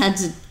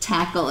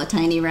tackle a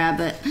tiny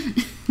rabbit,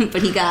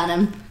 but he got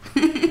him.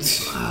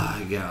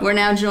 We're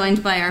now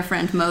joined by our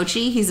friend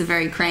Mochi. He's a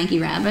very cranky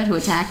rabbit who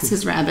attacks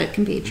his rabbit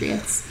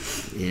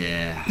compatriots.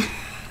 Yeah.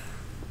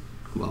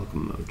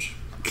 Welcome, Moch.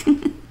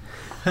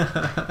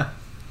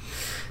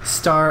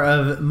 Star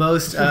of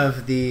most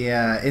of the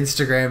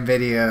Instagram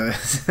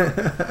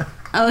videos.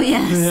 Oh,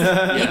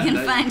 yes. You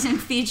can find him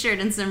featured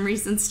in some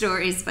recent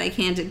stories by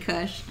Candid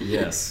Kush.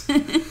 Yes.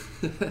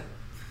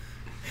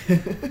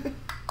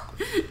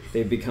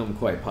 They've become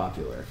quite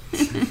popular.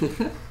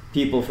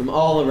 People from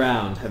all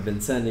around have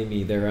been sending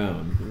me their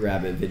own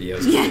rabbit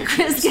videos. Yeah,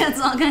 Chris gets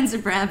all kinds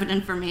of rabbit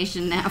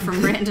information now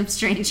from random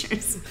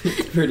strangers.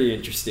 It's pretty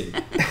interesting.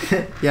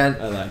 Yeah,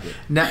 I like it.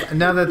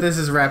 Now that this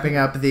is wrapping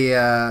up,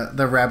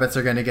 the rabbits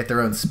are going to get their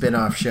own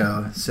spin-off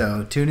show.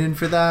 So tune in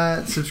for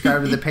that.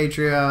 Subscribe to the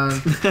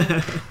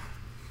Patreon.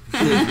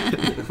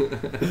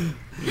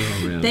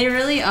 Oh, man. They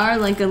really are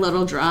like a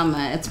little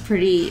drama. It's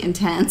pretty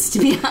intense, to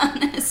be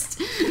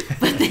honest.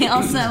 But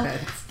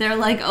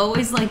they're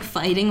always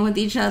fighting with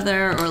each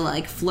other,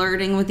 or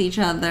flirting with each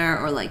other,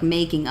 or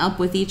making up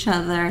with each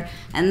other.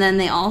 And then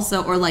they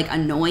also, or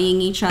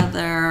annoying each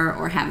other,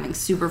 or having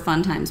super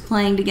fun times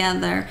playing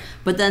together.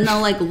 But then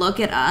they'll look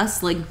at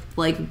us like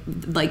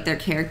their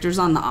characters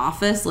on The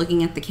Office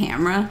looking at the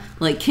camera.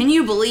 Can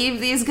you believe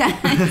these guys?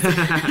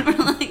 And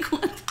we're like,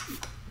 what?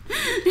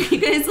 Are you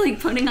guys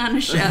putting on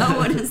a show?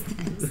 What is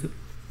this?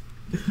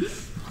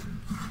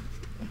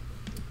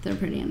 They're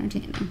pretty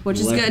entertaining, which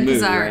is Like good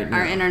because movie our, right now.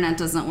 our internet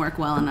doesn't work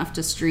well enough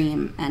to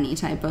stream any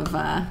type of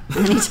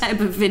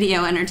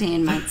video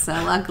entertainment. So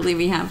luckily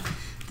we have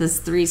this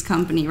Three's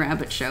Company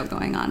rabbit show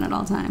going on at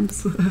all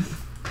times.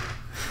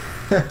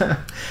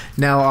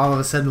 Now all of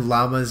a sudden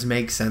llamas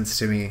make sense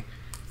to me.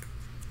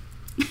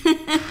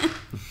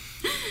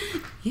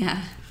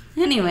 Yeah.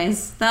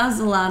 Anyways, that was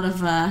a lot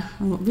of.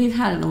 We've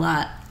had a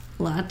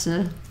lot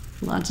to.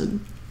 Do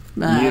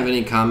you have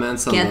any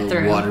comments on get the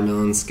through.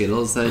 watermelon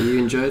Skittles that you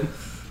enjoyed?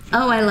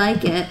 Oh, I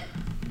like it.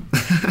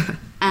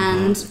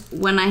 And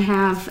when I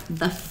have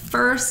the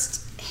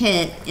first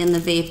hit in the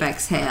vape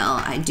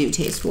exhale, I do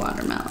taste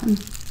watermelon.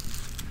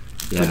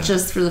 Yeah. But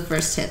just for the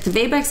first hit. The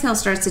vape exhale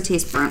starts to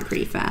taste burnt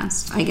pretty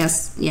fast. I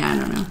guess, yeah, I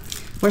don't know.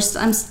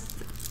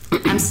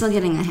 I'm still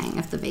getting the hang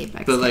of the vape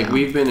exhale. But like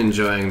we've been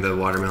enjoying the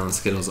watermelon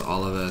Skittles,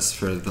 all of us,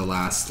 for the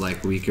last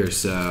like week or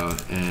so,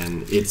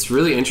 and it's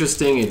really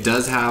interesting. It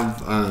does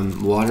have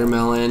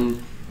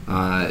watermelon,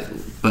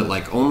 but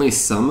like only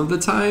some of the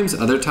times.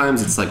 Other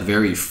times it's like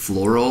very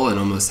floral and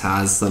almost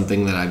has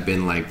something that I've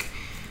been like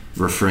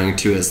referring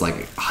to as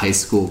like high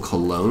school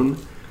cologne.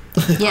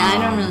 Yeah,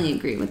 I don't really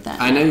agree with that.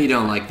 I know you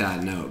don't like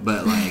that note,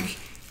 but like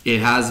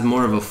it has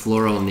more of a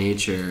floral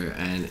nature,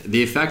 and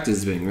the effect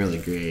has been really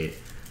great.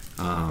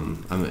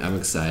 I'm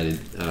excited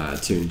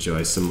to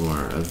enjoy some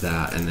more of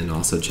that, and then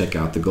also check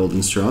out the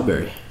golden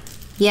strawberry.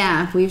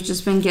 Yeah, we've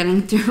just been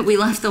getting through. We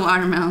left the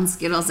watermelon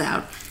Skittles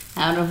out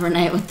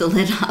overnight with the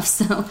lid off.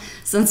 So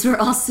since we're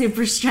all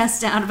super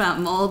stressed out about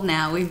mold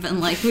now, we've been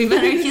like, we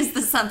better use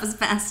this up as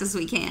fast as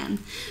we can.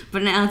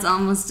 But now it's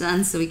almost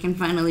done, so we can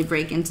finally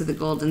break into the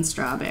golden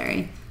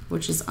strawberry,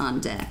 which is on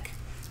deck.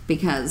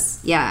 Because,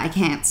 yeah, I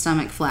can't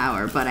stomach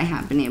flour, but I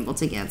have been able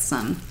to get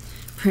some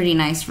pretty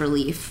nice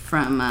relief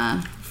from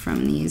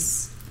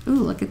these. Ooh,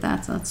 look at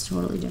that. So that's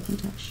totally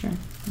different texture.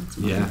 That's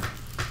fun. Yeah.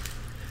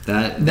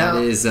 That Now-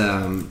 is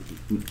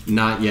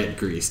not yet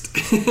greased,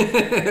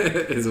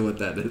 is what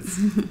that is.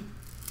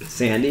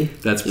 Sandy?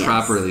 That's Yes.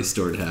 properly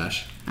stored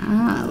hash.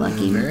 Ah,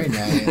 lucky. Very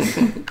nice.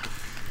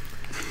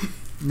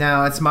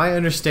 Now, it's my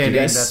understanding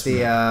You guys that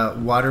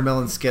the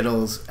watermelon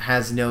Skittles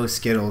has no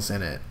Skittles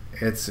in it.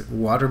 It's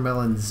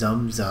watermelon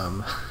Zum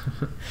Zum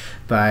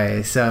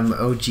by some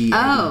OG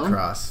Oh. Eddie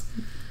Cross.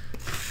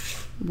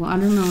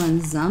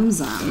 Watermelon Zum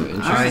Zum.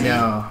 interesting. I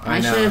know.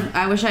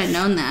 I wish I'd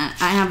known that.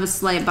 I have a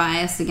slight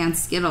bias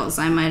against Skittles.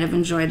 I might have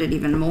enjoyed it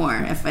even more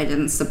if I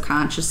didn't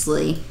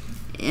subconsciously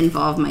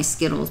involve my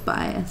Skittles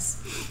bias.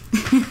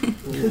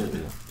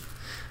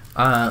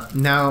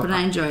 Now, But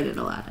I enjoyed it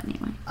a lot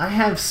anyway. I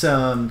have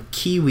some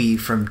kiwi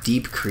from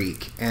Deep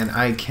Creek, and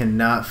I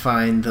cannot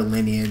find the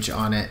lineage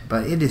on it,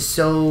 but it is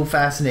so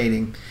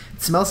fascinating.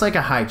 It smells like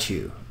a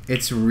haichu.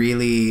 It's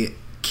really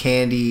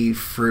candy,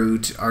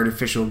 fruit,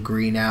 artificial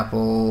green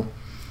apple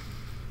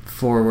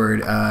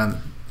forward.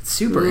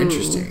 Super Ooh.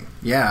 interesting.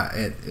 Yeah,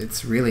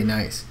 it's really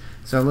nice.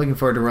 So I'm looking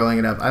forward to rolling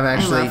it up. I've I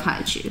actually love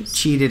high chews.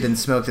 cheated and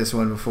smoked this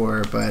one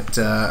before, but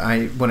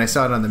when I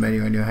saw it on the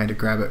menu, I knew I had to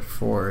grab it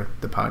for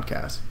the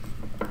podcast.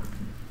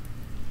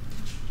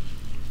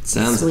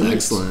 Sounds Sweet.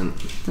 excellent.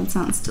 That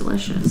sounds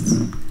delicious.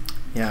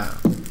 Yeah,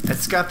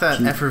 it's got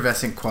that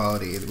effervescent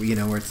quality,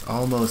 where it's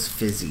almost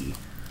fizzy.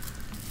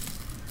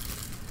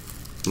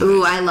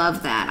 Ooh, I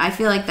love that. I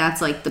feel like that's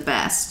like the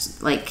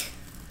best. Like,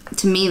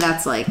 to me,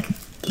 that's like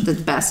the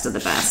best of the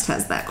best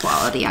has that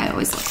quality. I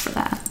always look for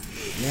that.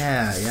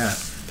 Yeah.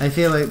 I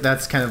feel like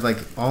that's kind of like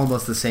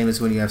almost the same as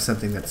when you have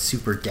something that's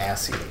super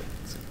gassy.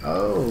 It's like,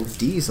 oh,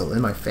 diesel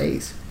in my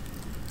face.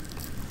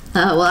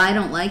 Oh, well, I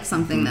don't like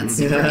something that's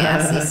super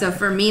gassy. So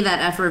for me,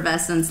 that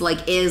effervescence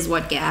like is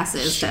what gas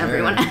is to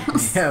everyone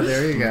else. Yeah,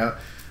 there you go.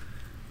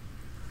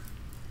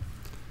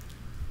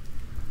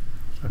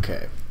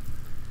 Okay.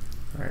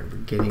 All right, we're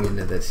getting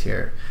into this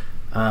here.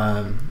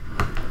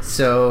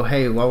 So,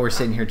 hey, while we're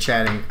sitting here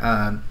chatting,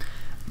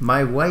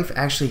 my wife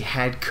actually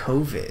had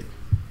COVID,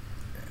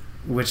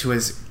 which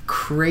was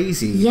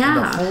crazy. Yeah.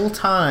 And the whole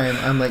time,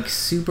 I'm like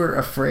super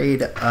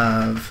afraid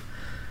of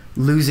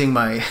losing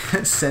my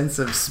sense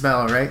of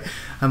smell, right?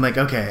 I'm like,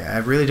 okay, I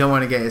really don't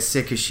want to get as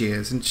sick as she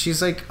is. And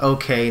she's like,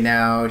 okay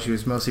now. She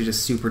was mostly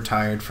just super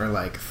tired for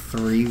like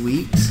 3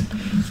 weeks.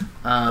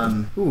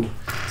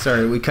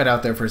 Sorry, we cut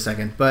out there for a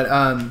second. But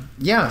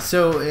yeah,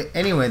 so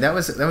anyway, that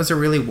was a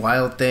really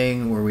wild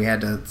thing where we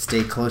had to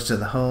stay close to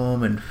the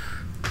home and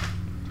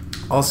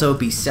also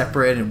be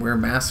separate and wear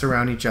masks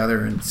around each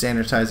other and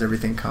sanitize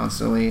everything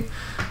constantly.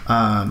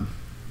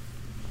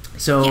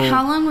 So Yeah,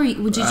 how long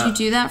did you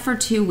do that for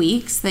 2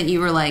 weeks that you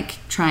were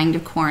like trying to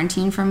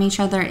quarantine from each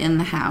other in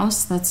the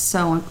house? That's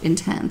so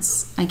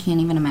intense. I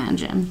can't even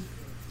imagine.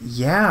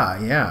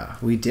 Yeah,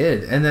 we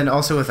did. And then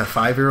also with a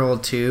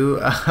 5-year-old too.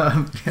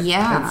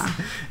 Yeah.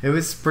 It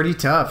was pretty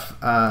tough.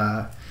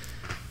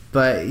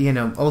 But,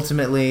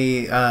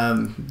 ultimately,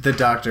 the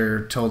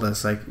doctor told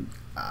us, like,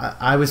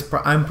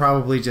 I'm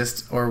probably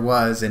just, or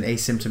was, an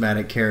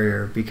asymptomatic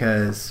carrier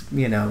because,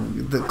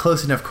 the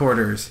close enough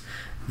quarters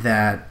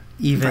that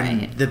even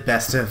Right. the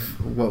best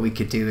of what we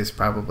could do is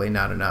probably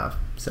not enough.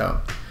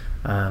 So,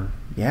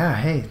 yeah,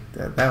 hey,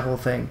 that whole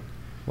thing.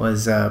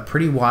 was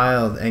pretty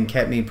wild and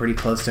kept me pretty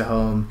close to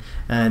home,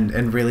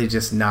 and really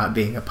just not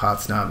being a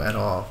pot snob at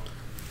all.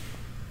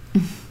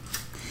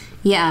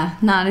 Yeah,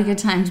 not a good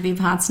time to be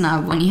pot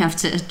snob when you have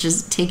to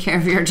just take care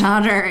of your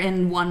daughter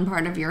in one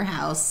part of your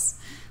house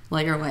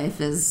while your wife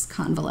is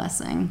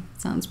convalescing.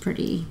 Sounds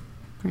pretty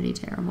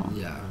terrible.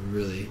 Yeah,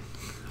 really,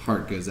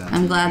 heart goes out.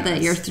 I'm to glad you that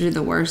guys. you're through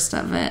the worst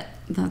of it.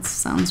 That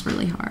sounds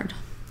really hard.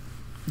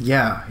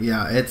 Yeah,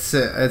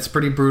 it's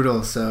pretty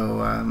brutal.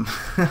 So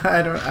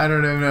I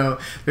don't know.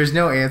 There's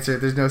no answer.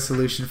 There's no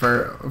solution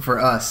for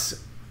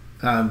us.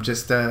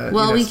 Just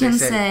well, we stay can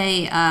safe.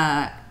 say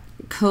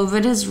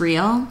COVID is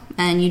real,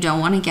 and you don't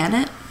want to get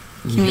it.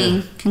 Can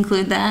we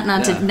conclude that?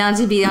 Not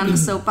to be on the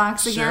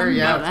soapbox again. Sure,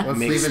 yeah. But, Let's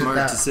Make leave it at smart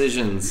that.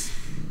 decisions.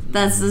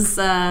 that's this.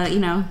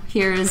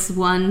 Here is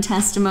one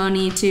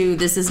testimony to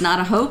this is not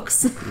a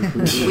hoax.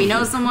 We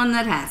know someone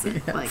that has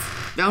it. Like,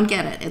 don't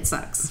get it. It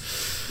sucks.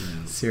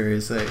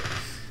 Seriously.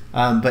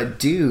 But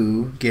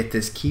do get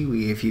this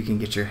kiwi if you can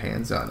get your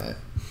hands on it,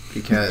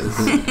 because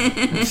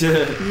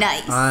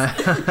Nice.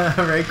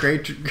 right,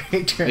 great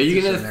transition. Are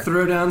you gonna there.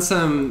 throw down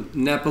some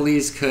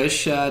Nepalese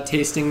Kush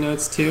tasting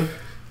notes too?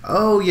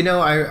 Oh,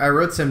 I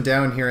wrote some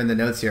down here in the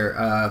notes here.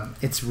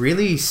 It's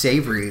really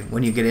savory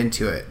when you get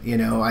into it.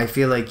 I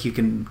feel like you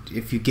can,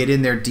 if you get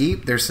in there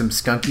deep, there's some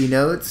skunky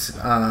notes,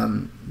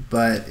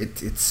 but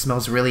it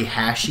smells really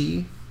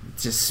hashy. It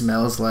just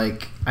smells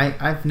like,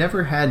 I've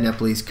never had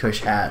Nepalese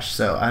Kush hash,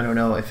 so I don't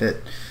know if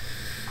it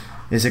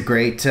is a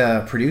great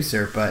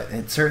producer, but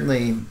it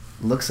certainly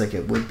looks like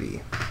it would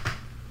be.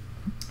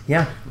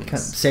 Yeah, kind of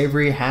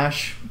savory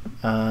hash,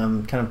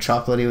 kind of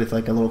chocolatey with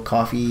like a little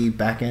coffee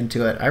back end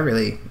to it. I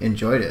really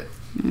enjoyed it.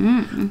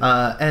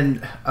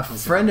 And a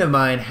friend of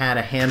mine had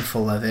a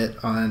handful of it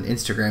on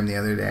Instagram the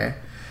other day,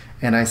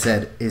 and I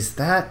said, "Is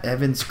that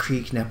Evans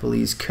Creek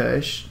Nepalese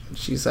Kush?"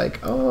 She's like,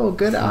 "Oh,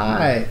 good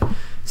eye."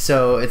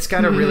 So it's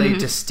got a really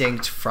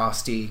distinct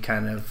frosty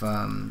kind of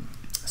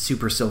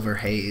super silver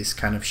haze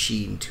kind of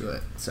sheen to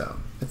it. So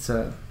it's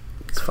a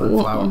fun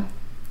Cool. flower.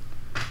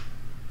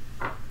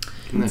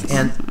 Nice.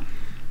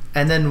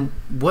 And then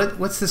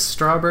what's the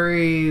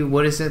strawberry?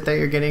 What is it that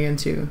you're getting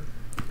into?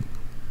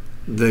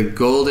 The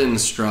golden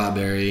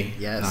strawberry.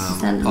 Yes.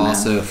 Send them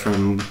Also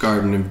from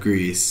Garden of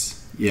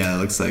Greece. Yeah, it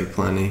looks like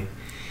plenty.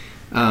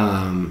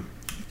 One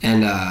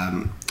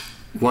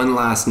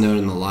last note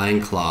in the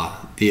Lion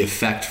Claw. The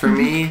effect for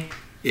me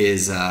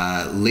is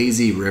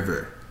lazy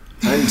river.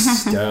 I'm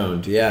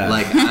stoned. Yeah.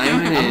 Like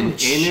I'm in an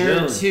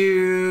inner chilling.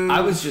 tube.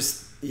 I was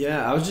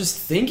just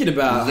thinking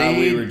about how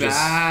we Laid were just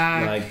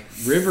back, like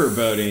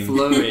riverboating.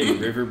 floating.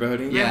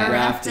 Riverboating? Yeah. River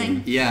Rafting.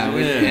 rafting. Yeah,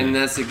 Yeah. and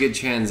that's a good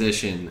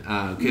transition.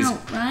 Because No,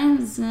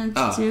 Ryan's going to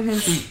Oh. do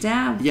his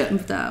dab, Yeah.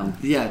 though.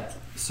 yeah,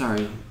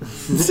 sorry.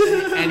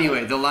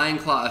 Anyway, the Lion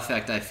Claw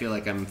effect. I feel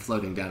like I'm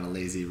floating down a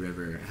lazy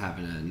river,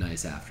 having a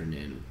nice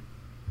afternoon.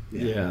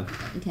 Yeah.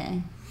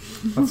 Okay.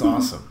 That's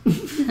awesome.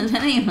 But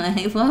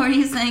anyway, what were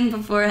you saying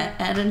before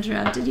Ed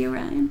interrupted you,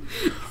 Ryan?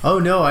 Oh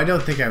no, I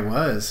don't think I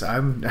was.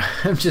 I'm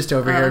just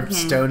over here Okay.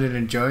 stoned and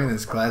enjoying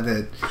this. Glad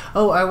that.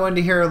 Oh, I wanted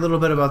to hear a little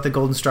bit about the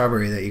golden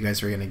strawberry that you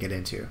guys were going to get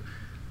into.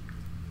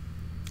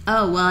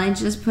 Oh, well, I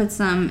just put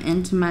some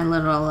into my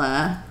little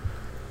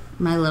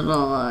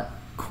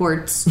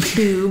quartz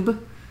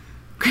tube.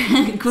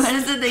 What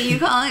is it that you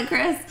call it,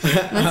 Chris?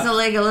 That's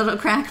like a little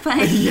crack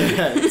pipe.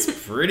 Yeah,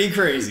 it's pretty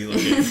crazy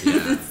looking.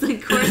 Yeah. It's the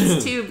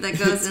quartz tube that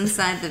goes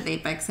inside the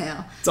vape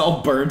exhale. It's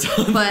all burnt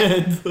on the But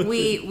end.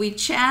 we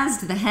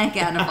chazzed the heck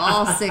out of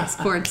all 6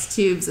 quartz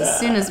tubes as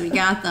soon as we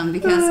got them,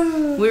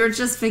 because we were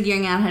just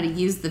figuring out how to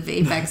use the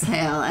vape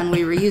exhale, and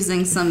we were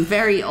using some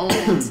very old,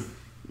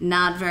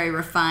 not very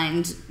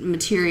refined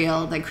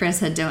material that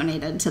Chris had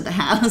donated to the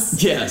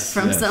house. Yes,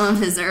 From yes. some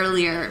of his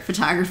earlier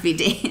photography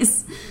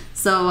days.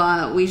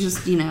 So we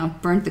just,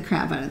 burnt the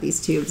crap out of these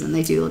tubes, and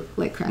they do look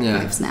like crack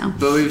pipes now.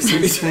 But we've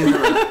since been,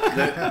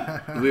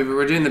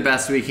 we're doing the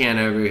best we can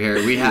over here.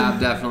 We have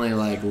definitely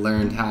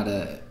learned how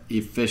to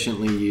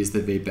efficiently use the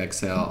vape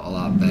exhale a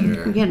lot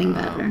better. We're getting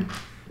better.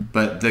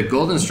 But the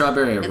golden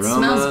strawberry aroma. It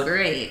smells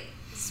great.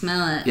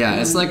 Smell it. Yeah,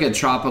 it's like a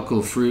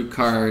tropical fruit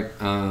cart.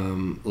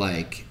 I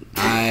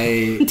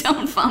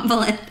Don't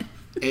fumble it.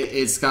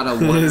 it's got a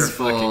fucking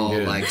wonderful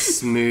good.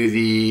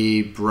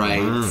 smoothie,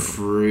 bright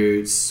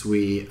fruit,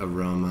 sweet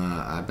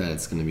aroma. I bet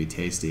it's gonna be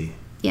tasty.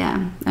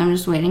 Yeah, I'm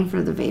just waiting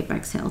for the vape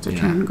exhale to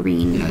turn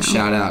green. Yeah, now.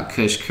 shout out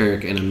Kush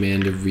Kirk and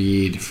Amanda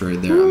Reed for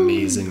their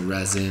amazing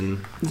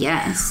resin.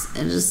 Yes,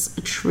 it is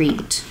a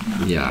treat.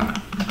 Yeah.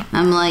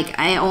 I'm like,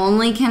 I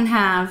only can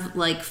have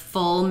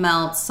full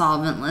melt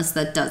solventless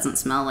that doesn't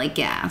smell like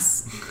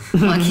gas.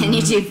 What can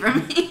you do for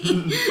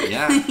me?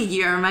 Yeah.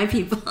 You're my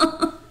people.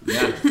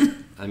 Yeah.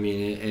 I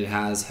mean, it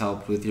has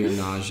helped with your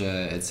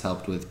nausea. It's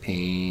helped with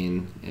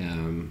pain.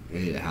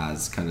 It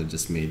has kind of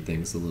just made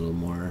things a little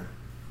more,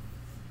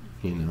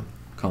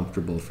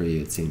 comfortable for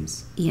you, it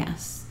seems.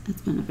 Yes,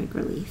 it's been a big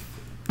relief.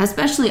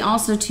 Especially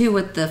also too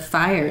with the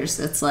fires.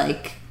 It's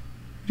like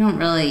we don't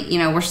really,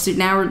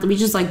 we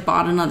just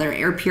bought another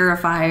air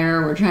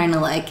purifier. We're trying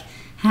to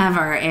have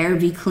our air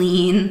be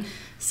clean.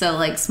 So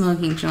like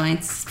smoking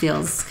joints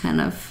feels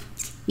kind of,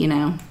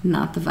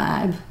 not the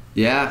vibe.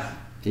 Yeah.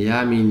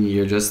 I mean,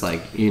 you're just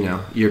like,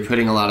 you're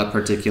putting a lot of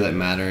particulate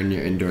matter in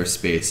your indoor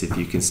space. If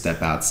you can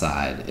step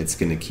outside, it's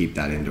going to keep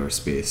that indoor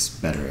space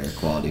better air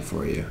quality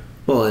for you.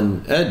 Well,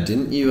 and Ed,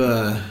 didn't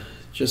you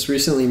just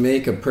recently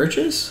make a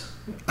purchase?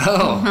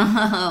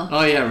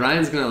 Oh yeah,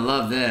 Ryan's going to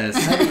love this.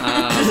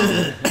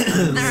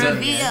 The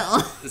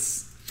reveal.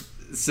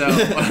 So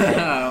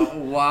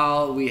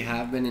while we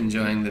have been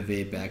enjoying the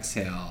Vape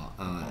Exhale,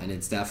 and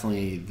it's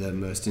definitely the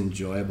most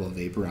enjoyable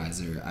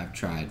vaporizer I've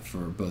tried for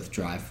both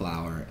dry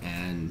flower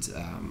and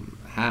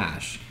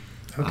hash,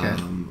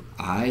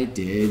 I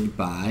did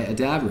buy a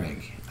dab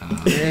rig.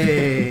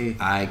 Hey.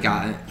 I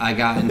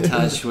got in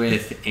touch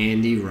with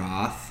Andy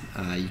Roth.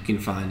 You can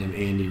find him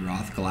Andy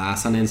Roth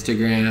Glass on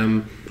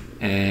Instagram.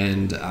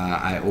 And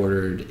I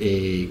ordered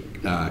a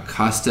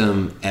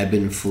custom ebb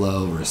and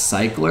flow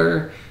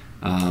recycler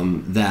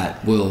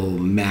that will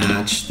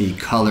match the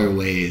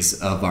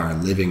colorways of our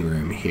living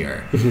room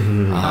here.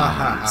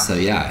 So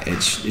yeah,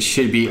 it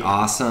should be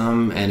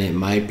awesome, and it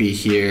might be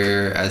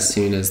here as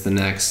soon as the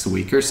next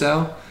week or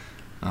so.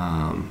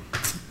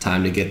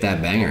 Time to get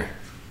that banger.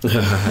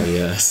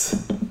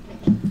 Yes.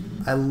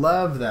 I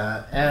love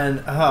that.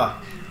 And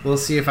we'll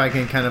see if I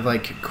can kind of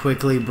like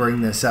quickly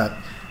bring this up.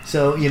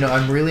 So,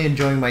 I'm really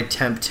enjoying my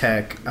Temp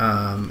Tech.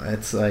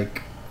 It's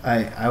like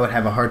I would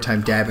have a hard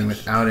time dabbing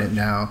without it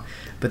now.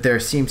 But there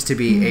seems to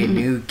be a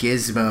new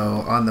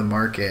gizmo on the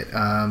market.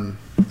 And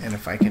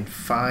if I can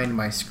find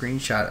my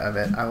screenshot of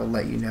it, I will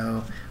let you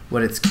know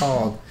what it's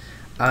called.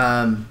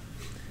 But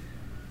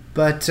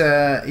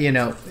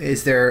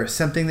is there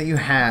something that you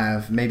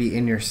have maybe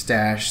in your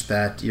stash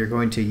that you're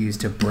going to use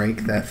to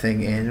break that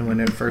thing in when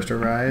it first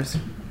arrives?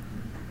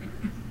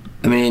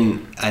 I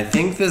mean, I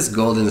think this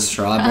golden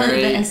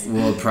strawberry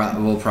will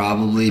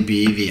probably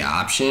be the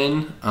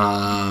option,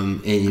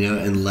 and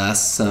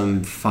unless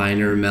some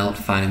finer melt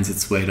finds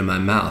its way to my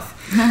mouth.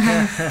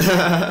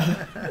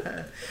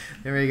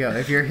 There we go.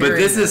 If you're hearing, but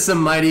this is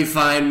some mighty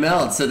fine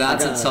melt, so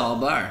that's a tall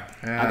bar.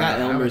 I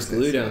got Elmer's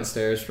glue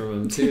downstairs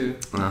from him too.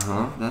 That's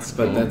cool.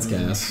 But that's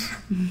gas.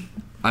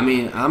 I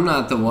mean, I'm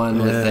not the one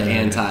with the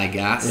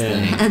anti-gas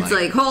thing. It's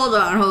like, hold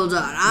on.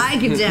 I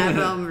can dab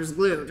Elmer's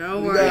glue.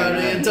 Don't worry. Got an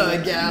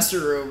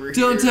anti-gasser over here.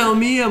 Don't tell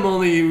me I'm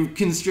only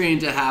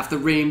constrained to half the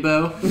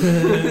rainbow.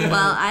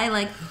 Well,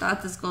 I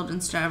thought this golden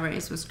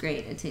strawberries was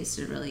great. It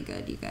tasted really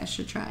good. You guys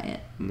should try it.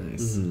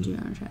 Nice. Do you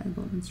want to try the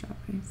golden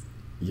strawberries?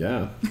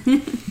 Yeah.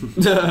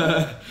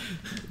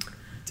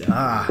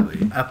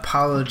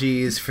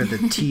 Apologies for the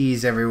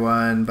tease,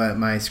 everyone, but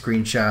my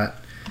screenshot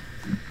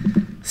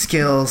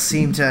skills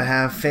seem to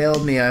have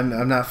failed me.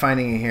 I'm not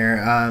finding it here.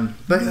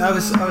 But I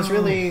was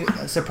really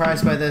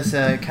surprised by this.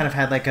 It kind of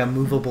had like a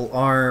movable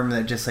arm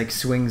that just like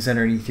swings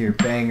underneath your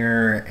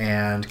banger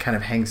and kind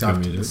of hangs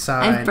off to the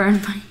side. I've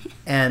burned my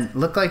and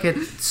looked like it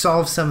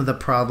solves some of the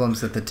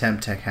problems that the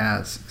Temp Tech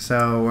has.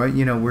 So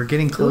we're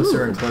getting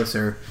closer and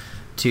closer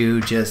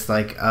to just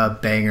like a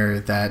banger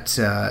that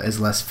is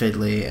less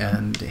fiddly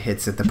and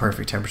hits at the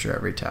perfect temperature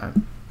every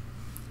time.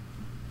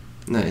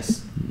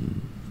 Nice.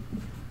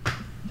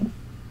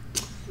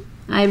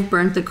 I've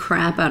burnt the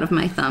crap out of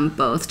my thumb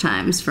both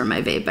times for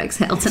my Vape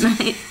Exhale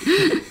tonight.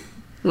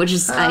 Which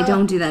is, I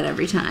don't do that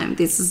every time.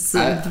 This is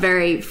the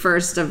very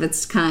first of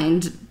its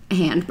kind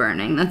hand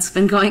burning that's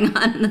been going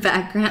on in the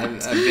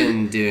background. I've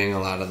been doing a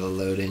lot of the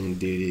loading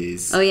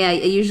duties. Oh yeah,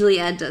 usually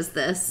Ed does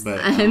this.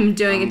 But I'm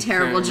doing a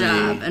terrible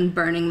job and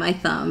burning my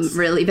thumb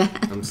really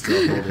bad. I'm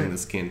still holding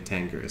this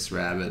cantankerous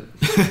rabbit.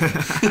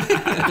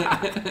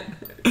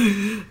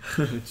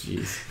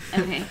 Jeez.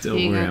 Okay.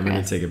 Don't worry, I'm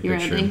going to take a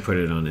picture and put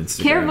it on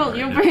Instagram. Careful, right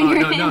you'll now. burn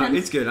your hand. No,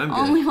 it's good. I'm good.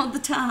 Only hold the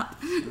top.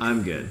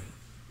 I'm good.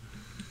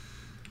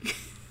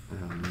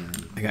 Oh man.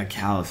 I got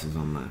calluses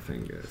on my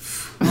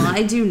fingers. Well,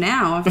 I do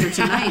now after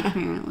tonight,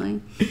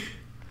 apparently.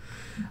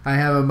 I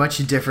have a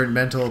much different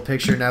mental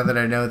picture now that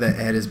I know that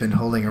Ed has been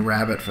holding a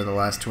rabbit for the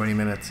last 20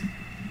 minutes.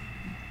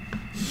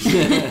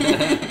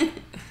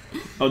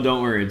 Oh,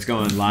 don't worry. It's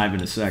going live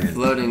in a second.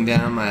 Floating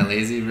down my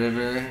lazy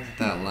river,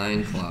 that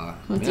line claw.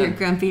 With your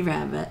grumpy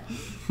rabbit.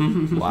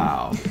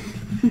 Wow.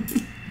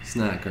 It's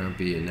not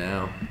grumpy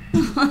now.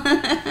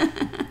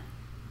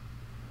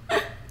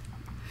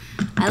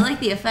 I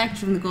like the effect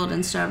from the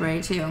golden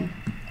strawberry too.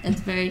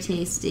 It's very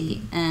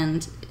tasty,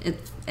 and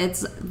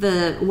it's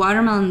the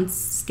watermelon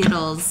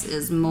Skittles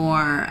is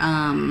more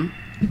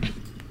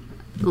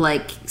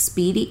like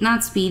speedy,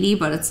 not speedy,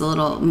 but it's a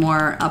little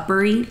more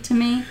uppery to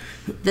me.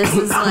 This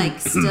is like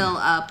still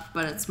up,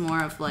 but it's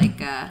more of like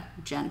a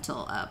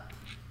gentle up,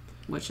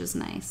 which is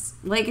nice.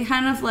 Like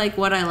kind of like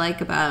what I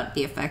like about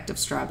the effect of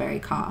strawberry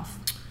cough.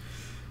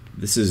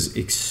 This is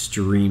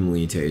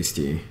extremely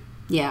tasty.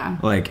 Yeah.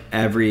 Like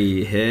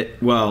every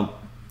hit. Well,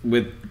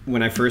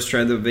 when I first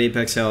tried the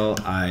Vape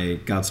XL, I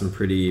got some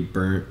pretty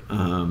burnt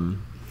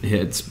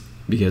hits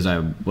because I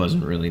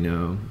wasn't really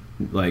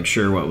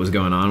sure what was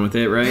going on with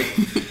it, right?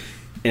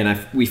 And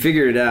we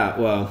figured it out.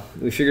 Well,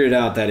 we figured it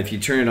out that if you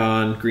turn it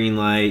on, green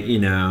light, you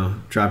know,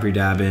 drop your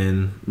dab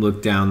in,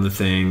 look down the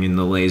thing in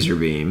the laser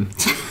beam.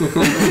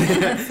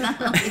 It's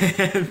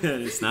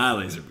not a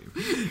laser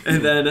beam.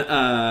 And then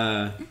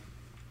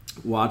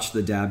watch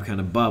the dab kind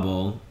of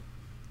bubble.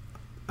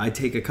 I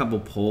take a couple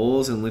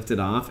pulls and lift it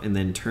off and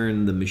then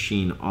turn the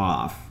machine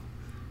off.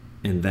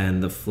 And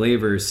then the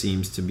flavor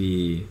seems to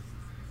be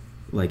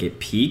like it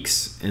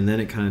peaks and then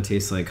it kind of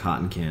tastes like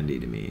cotton candy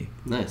to me.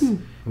 Nice.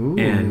 Ooh.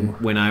 And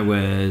when I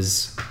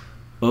was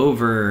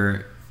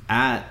over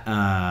at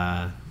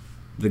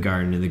the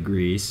Garden of the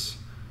Grease.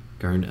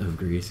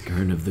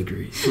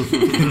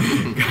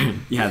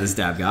 Yeah, this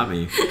dab got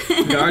me.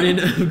 Garden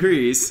of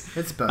Grease.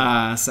 It's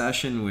bad.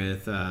 Session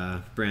with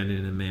Brandon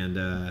and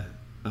Amanda.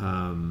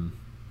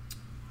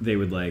 They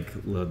would like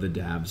load the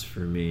dabs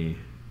for me,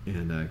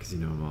 and because you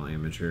know I'm all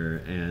amateur,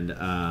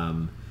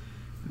 and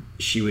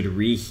she would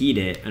reheat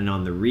it, and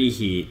on the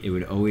reheat, it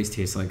would always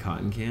taste like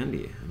cotton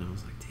candy, and I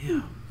was like,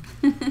 damn.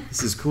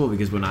 This is cool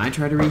because when I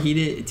try to reheat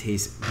it, it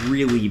tastes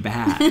really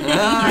bad.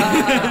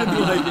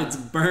 Like it's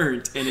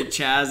burnt and it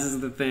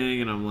chases the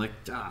thing, and I'm like,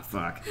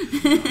 fuck.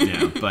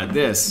 Yeah, but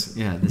this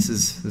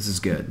is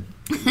good.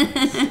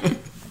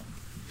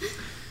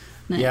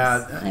 Nice.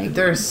 Yeah,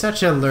 there's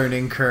such a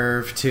learning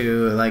curve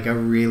to like a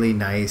really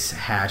nice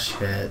hash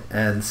hit,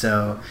 and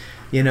so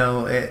you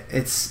know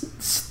it's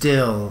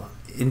still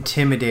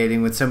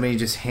intimidating when somebody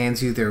just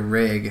hands you their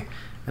rig.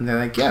 And they're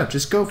like, yeah,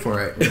 just go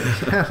for it.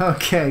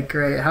 Okay,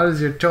 great. How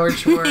does your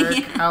torch work?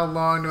 Yeah. How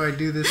long do I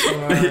do this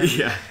for?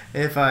 Yeah.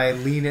 If I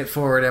lean it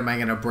forward, am I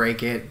going to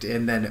break it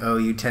and then owe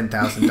you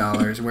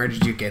 $10,000? Where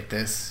did you get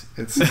this?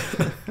 It's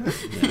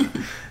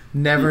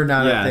never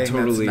not a thing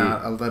totally. that's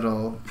not a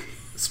little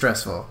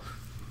stressful.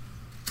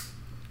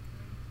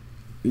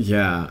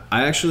 Yeah,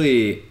 I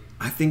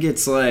think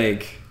it's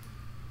like,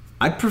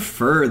 I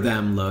prefer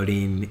them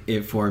loading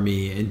it for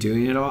me and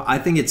doing it all. I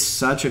think it's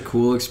such a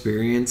cool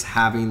experience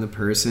having the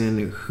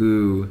person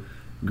who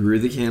grew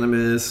the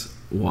cannabis,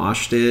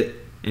 washed it,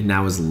 and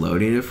now is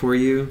loading it for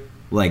you.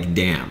 Like,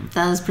 damn.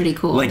 That was pretty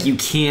cool. Like, you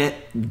can't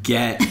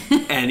get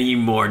any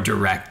more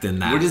direct than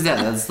that. What is that?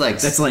 That's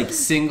like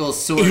single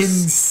source.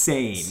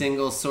 Insane.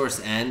 Single source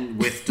and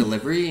with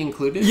delivery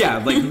included? Yeah,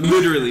 like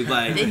literally,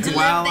 like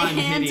while I'm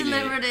hand hitting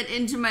delivered it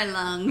into my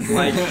lungs.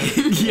 like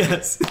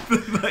yes,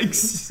 like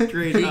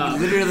straight He up.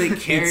 literally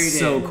carried It's it.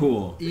 so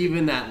cool.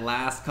 Even that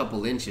last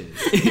couple inches.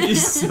 It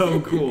is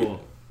so cool.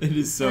 It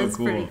is so That's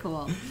cool. pretty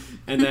cool.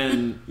 And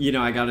then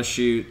I got to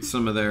shoot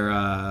some of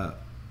their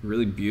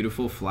really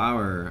beautiful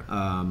flower.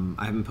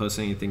 I haven't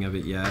posted anything of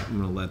it yet. I'm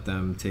gonna let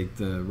them take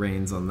the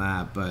reins on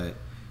that, but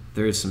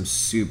there's some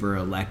super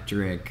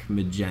electric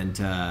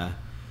magenta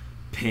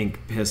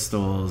pink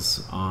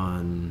pistils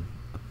on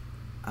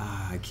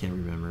I can't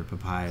remember,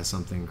 papaya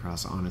something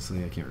cross,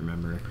 honestly I can't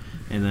remember.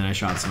 And then I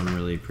shot some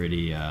really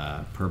pretty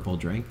purple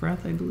drank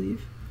breath, I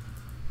believe,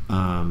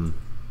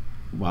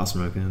 while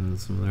smoking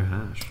some of their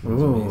hash. It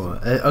was Ooh,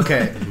 amazing.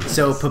 okay.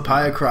 So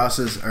papaya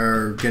crosses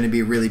are going to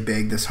be really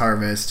big this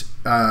harvest.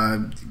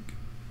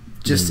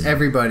 Just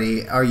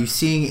everybody, are you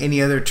seeing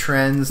any other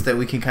trends that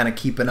we can kind of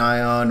keep an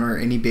eye on, or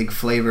any big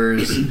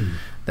flavors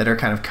that are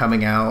kind of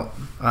coming out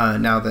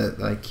now that,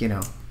 like,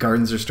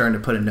 gardens are starting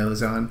to put a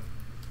nose on?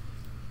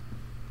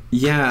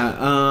 Yeah,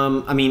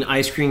 I mean,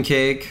 ice cream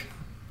cake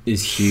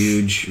is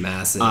huge.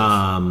 Massive.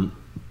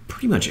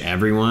 Pretty much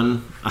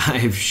everyone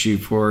I've shoot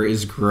for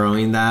is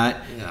growing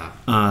that. Yeah.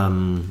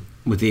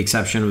 With the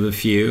exception of a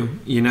few,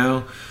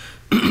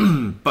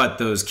 but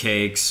those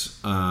cakes,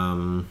 they're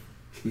All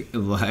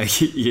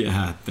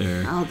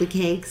the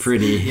cakes.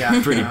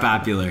 pretty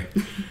popular.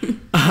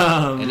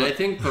 And I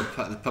think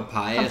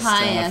papaya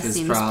stuff is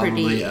seems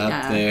probably pretty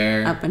up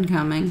there. up and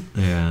coming.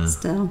 Yeah.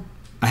 Still.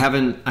 I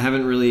haven't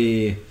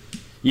really,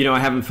 I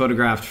haven't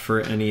photographed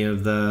for any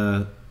of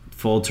the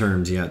full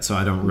terms yet, so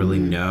I don't really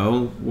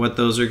know what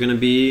those are going to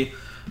be.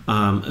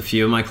 A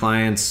few of my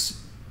clients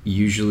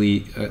usually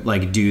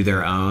do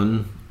their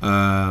own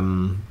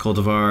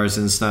cultivars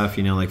and stuff.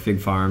 Like Fig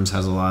Farms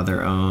has a lot of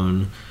their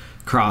own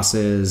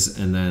crosses,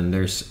 and then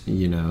there's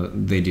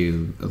they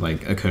do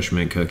like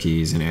accouchement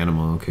cookies and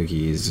animal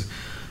cookies,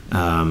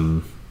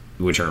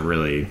 which are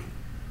really,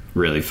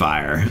 really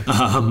fire.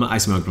 I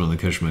smoked one of the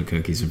accouchement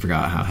cookies and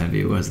forgot how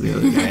heavy it was the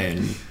other day,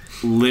 and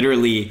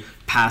literally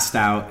passed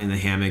out in the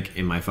hammock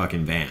in my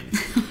fucking van.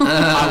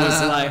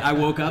 I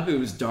woke up, it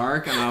was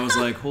dark, and I was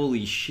like,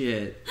 holy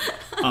shit.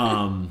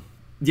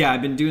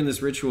 I've been doing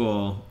this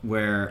ritual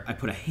where I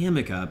put a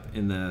hammock up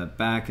in the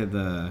back of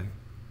the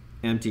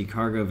empty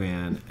cargo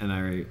van, and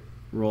I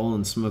roll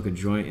and smoke a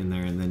joint in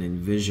there, and then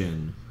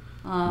envision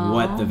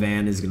what the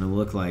van is going to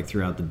look like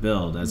throughout the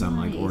build as I'm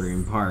like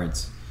ordering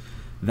parts.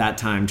 That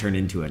time turned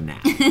into a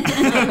nap. That's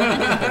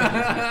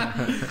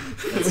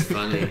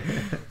funny.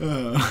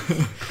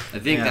 I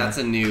think that's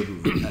a new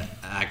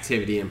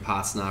activity in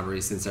Pot Snobbery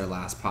since our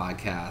last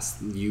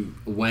podcast. You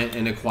went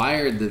and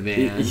acquired the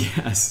van.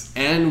 Yes.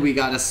 And we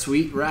got a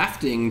sweet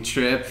rafting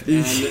trip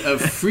and a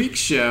freak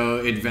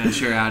show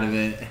adventure out of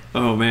it.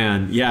 Oh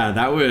man, yeah,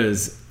 that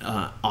was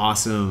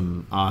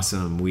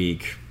awesome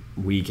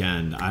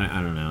weekend.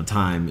 I don't know.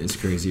 Time is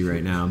crazy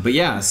right now. But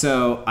yeah,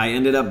 so I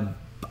ended up,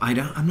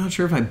 I'm not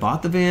sure if I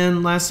bought the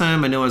van last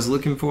time. I know I was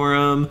looking for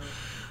them.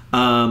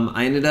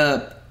 I ended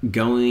up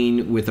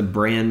going with a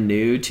brand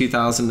new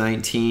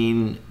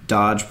 2019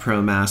 Dodge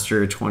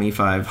ProMaster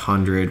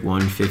 2500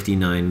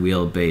 159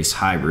 wheelbase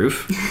high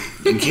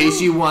roof. In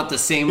case you want the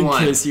same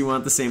one. In case you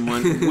want the same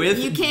one. With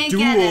You can't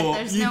dual, get it.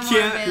 There's no more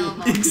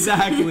available.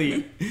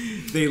 Exactly.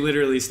 They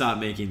literally stopped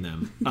making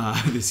them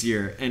this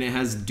year. And it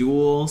has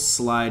dual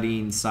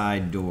sliding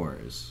side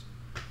doors.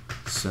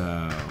 So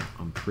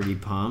I'm pretty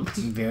pumped.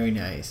 Very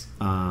nice.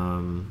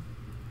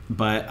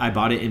 But I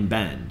bought it in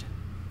Bend.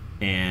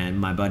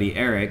 And my buddy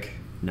Eric,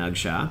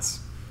 Nugshots,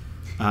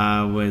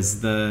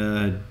 was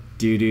the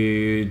dude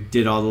who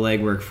did all the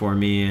legwork for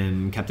me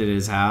and kept it at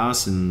his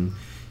house. And,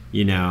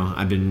 you know,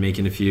 I've been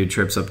making a few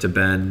trips up to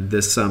Bend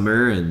this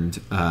summer. And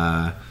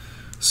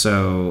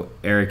so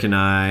Eric and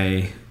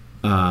I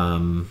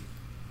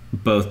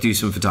both do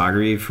some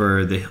photography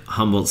for the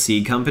Humboldt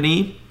Seed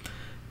Company.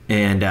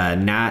 And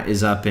Nat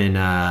is up in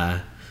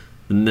the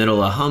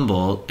middle of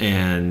Humboldt.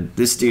 And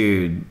this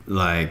dude,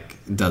 like,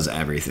 does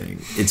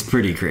everything. It's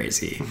pretty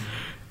crazy.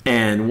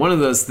 And one of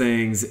those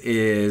things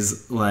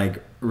is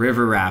like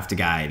river raft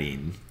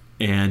guiding.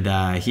 And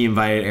he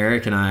invited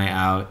Eric and I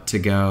out to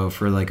go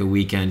for like a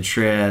weekend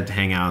trip,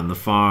 hang out on the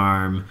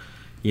farm,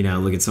 you know,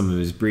 look at some of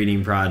his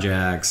breeding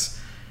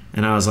projects.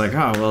 And I was like,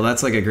 oh, well,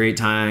 that's like a great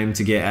time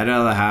to get Ed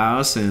out of the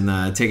house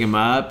and take him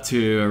up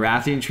to a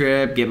rafting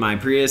trip, get my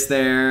Prius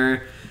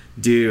there,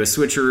 do a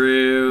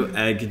switcheroo.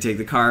 Ed can take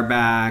the car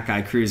back.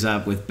 I cruise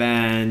up with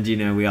Bend. You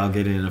know, we all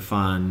get in a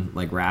fun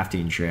like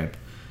rafting trip.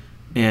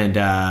 And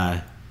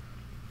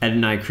Ed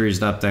and I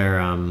cruised up there,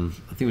 I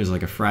think it was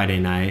like a Friday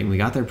night, and we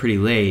got there pretty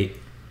late.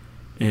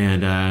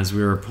 And as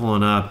we were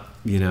pulling up,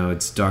 you know,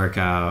 it's dark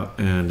out,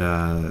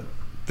 and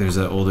there's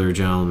an older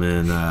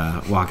gentleman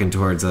walking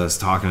towards us,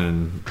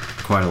 talking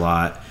quite a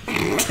lot.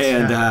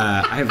 And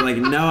I have like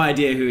no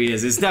idea who he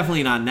is. It's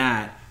definitely not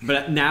Nat,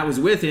 but Nat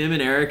was with him,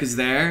 and Eric is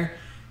there.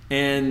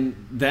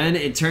 And then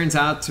it turns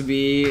out to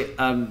be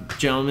a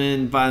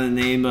gentleman by the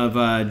name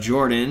of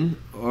Jordan,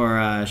 or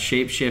a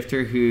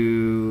shapeshifter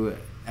who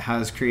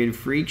has created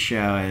Freak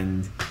Show,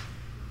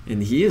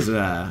 and he is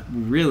a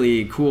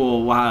really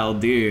cool, wild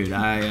dude.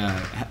 I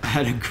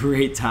had a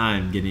great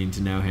time getting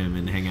to know him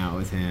and hang out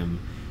with him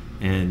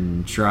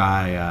and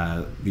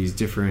try these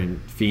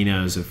different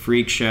phenos of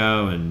Freak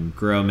Show, and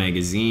Grow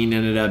Magazine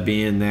ended up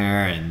being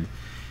there, and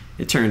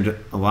it turned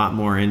a lot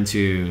more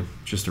into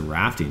just a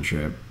rafting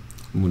trip.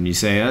 Wouldn't you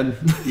say, Ed?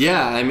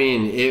 Yeah, I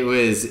mean, it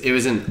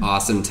was an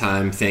awesome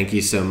time. Thank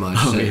you so much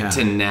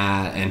to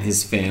Nat and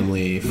his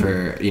family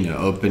for, you know,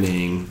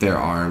 opening their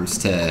arms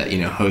to, you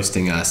know,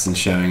 hosting us and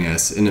showing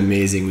us an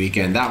amazing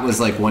weekend. That was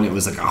like when it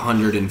was like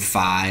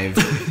 105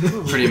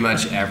 pretty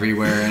much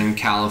everywhere in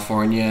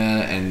California,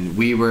 and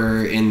we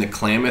were in the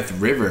Klamath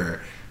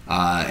River.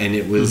 And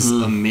it was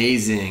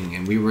amazing,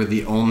 and we were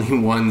the only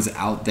ones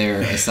out there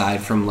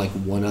aside from like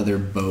one other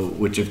boat,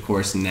 which of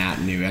course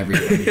Nat knew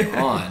everybody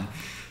on.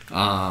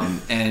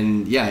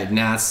 And yeah,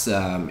 Nat's,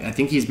 I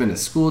think he's been a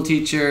school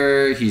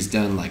teacher. He's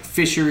done like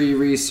fishery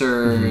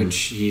research.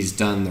 He's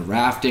done the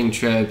rafting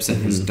trips,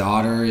 and his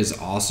daughter is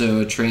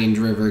also a trained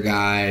river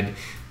guide.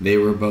 They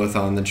were both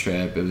on the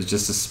trip. It was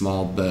just a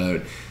small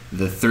boat.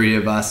 The three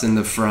of us in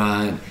the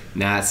front,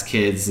 Nat's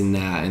kids and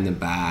Nat in the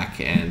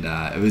back. And,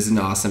 it was an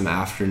awesome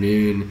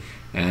afternoon.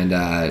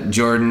 And,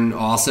 Jordan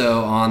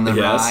also on the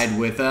ride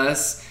with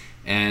us.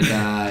 And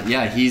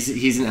yeah,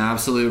 he's an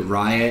absolute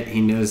riot.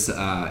 He knows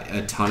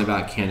a ton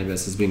about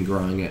cannabis, has been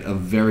growing it a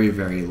very,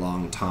 very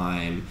long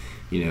time.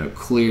 You know,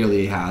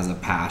 clearly has a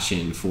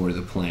passion for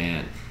the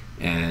plant.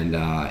 And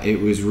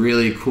it was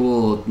really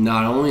cool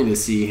not only to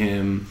see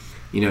him,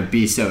 you know,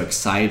 be so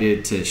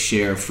excited to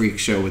share Freak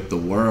Show with the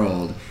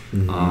world,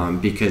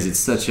 because it's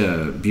such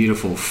a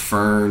beautiful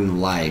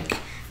fern-like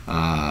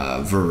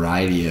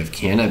variety of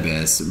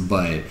cannabis,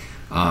 but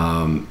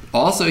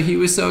also he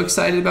was so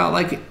excited about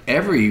like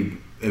every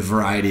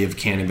variety of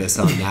cannabis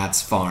on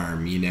Nat's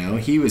farm. You know,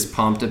 he was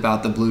pumped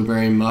about the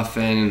blueberry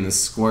muffin and the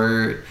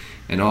squirt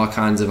and all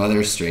kinds of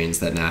other strains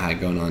that Nat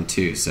had going on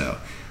too. So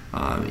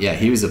yeah,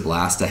 he was a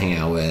blast to hang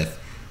out with.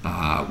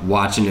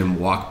 Watching him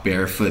walk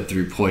barefoot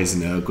through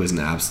Poison Oak was an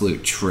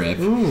absolute trip.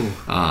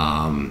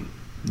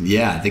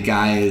 Yeah, the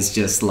guy is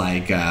just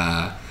like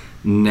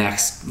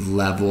next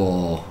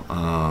level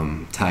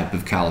type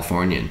of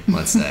Californian,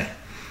 let's say.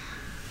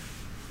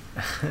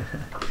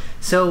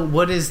 So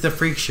what is the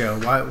Freak Show?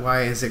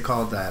 Why is it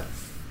called that?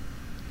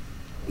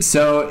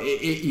 So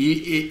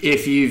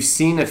if you've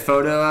seen a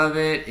photo of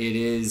it, it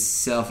is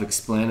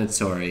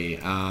self-explanatory.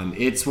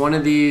 It's one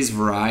of these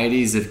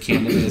varieties of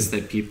cannabis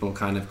that people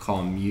kind of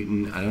call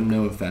mutant. I don't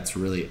know if that's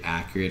really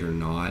accurate or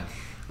not.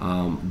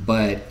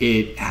 But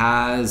it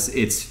has,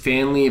 its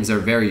fan leaves are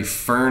very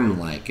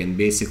fern-like and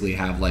basically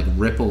have like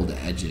rippled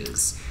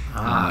edges.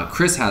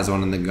 Chris has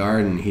one in the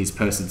garden. He's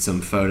posted some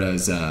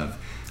photos of.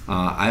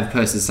 I've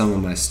posted some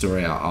on my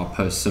story. I'll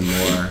post some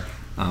more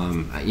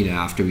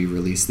after we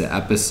release the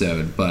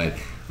episode. But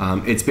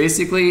it's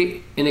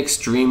basically an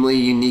extremely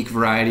unique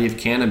variety of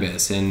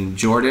cannabis, and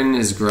Jordan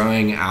is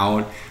growing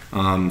out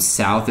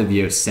south of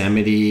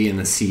Yosemite in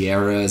the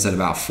Sierras at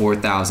about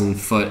 4,000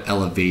 foot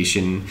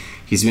elevation.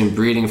 He's been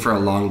breeding for a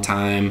long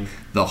time.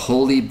 The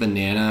Holy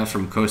Banana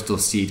from Coastal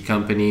Seed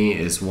Company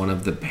is one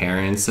of the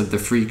parents of the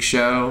Freak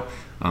Show.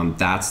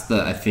 That's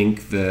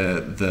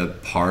the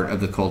part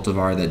of the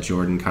cultivar that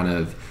Jordan kind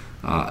of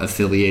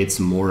affiliates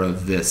more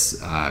of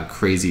this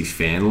crazy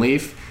fan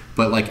leaf.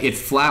 But like it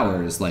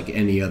flowers like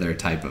any other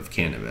type of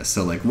cannabis.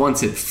 So like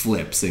once it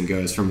flips and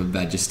goes from a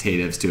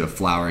vegetative to a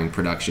flowering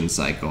production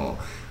cycle,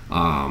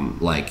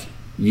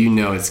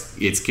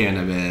 it's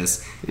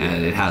cannabis,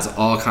 and it has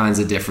all kinds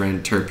of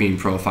different terpene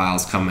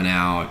profiles coming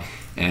out.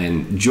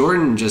 And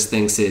Jordan just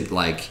thinks it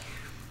like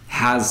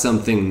has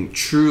something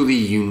truly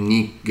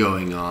unique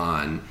going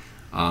on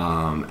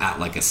at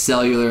like a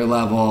cellular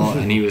level.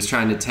 And he was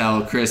trying to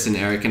tell Chris and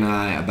Eric and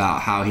I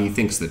about how he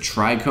thinks the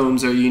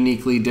trichomes are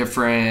uniquely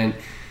different.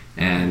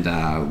 And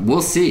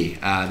we'll see.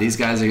 These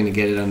guys are going to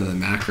get it under the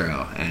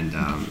macro, and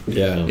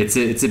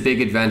it's a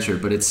big adventure,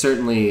 but it's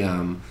certainly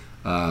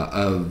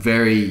a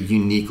very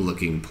unique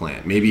looking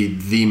plant. Maybe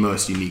the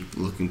most unique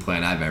looking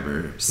plant I've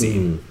ever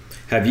seen.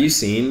 Have you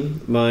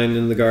seen mine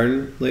in the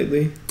garden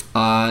lately?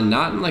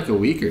 Not in like a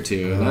week or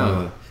two.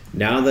 No.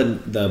 Now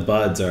the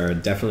buds are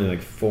definitely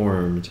like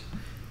formed,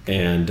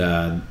 and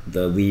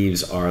the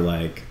leaves are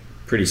like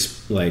pretty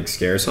like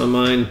scarce on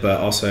mine,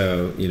 but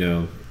also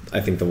I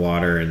think the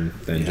water and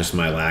then just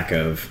my lack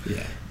of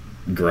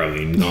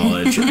growing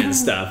knowledge and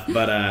stuff.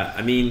 But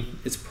I mean,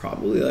 it's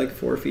probably like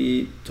 4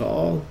 feet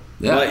tall.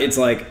 Yeah. But it's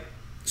like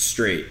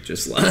straight,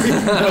 just like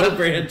no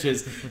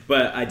branches.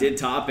 But I did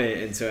top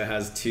it, and so it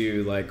has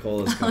 2 like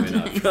colas coming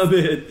up from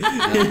it.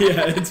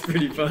 Yeah, it's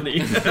pretty funny.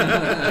 Let's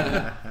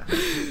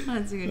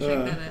go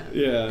check that out.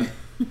 Yeah.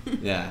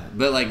 Yeah,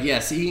 but like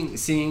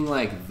seeing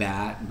like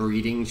that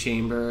breeding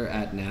chamber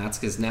at Nat's,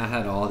 because Nat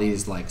had all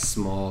these like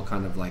small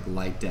kind of like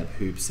light depth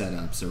hoop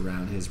setups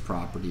around his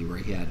property where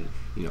he had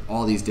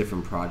all these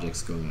different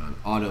projects going on,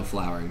 auto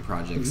flowering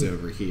projects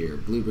over here,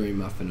 blueberry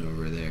muffin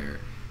over there,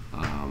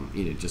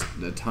 just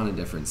a ton of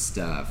different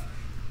stuff.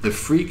 The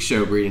Freak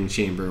Show breeding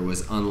chamber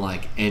was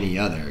unlike any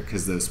other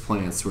because those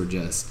plants were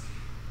just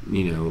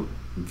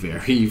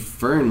very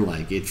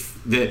fern-like.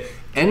 The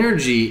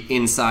energy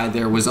inside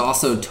there was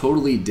also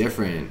totally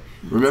different.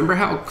 Remember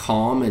how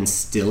calm and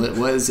still it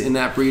was in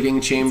that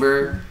breeding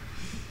chamber?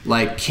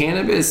 Like,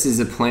 cannabis is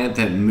a plant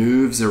that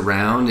moves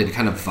around and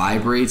kind of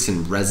vibrates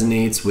and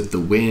resonates with the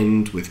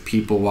wind, with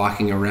people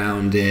walking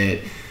around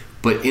it.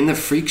 But in the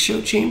Freak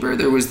Show chamber,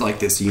 there was like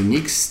this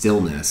unique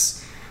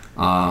stillness.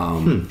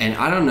 And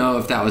I don't know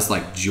if that was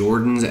like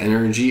Jordan's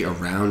energy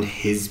around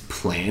his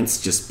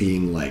plants just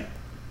being like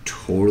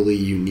totally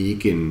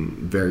unique and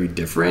very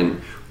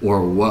different,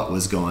 or what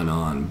was going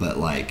on, but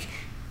like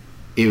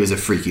it was a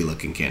freaky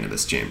looking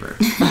cannabis chamber.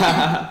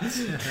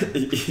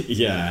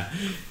 Yeah,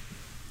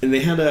 and they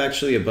had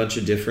actually a bunch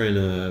of different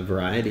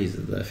varieties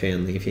of the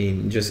fan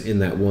leafing just in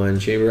that one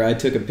chamber. I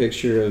took a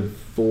picture of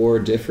 4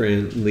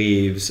 different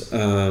leaves.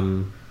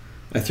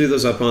 I threw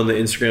those up on the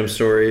Instagram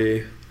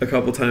story a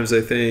couple times,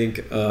 I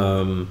think.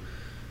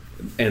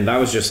 And that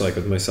was just like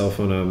with my cell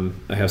phone.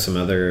 I have some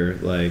other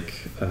like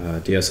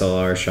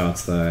DSLR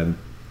shots that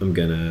I'm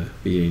gonna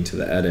be into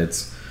the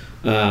edits.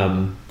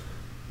 But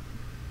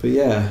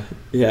yeah,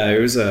 it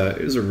was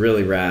a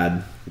really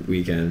rad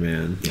weekend,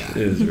 man. Yeah.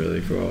 It was really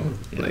cool.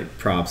 Yeah. Like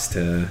props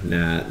to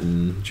Nat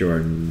and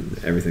Jordan,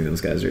 everything those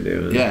guys are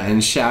doing. Yeah,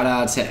 and shout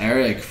out to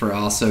Eric for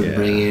also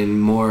bringing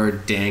more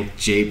dank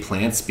J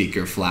plant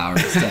speaker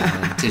flowers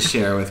down to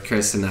share with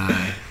Chris and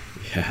I.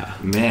 Yeah.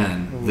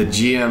 Man, the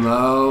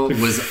GMO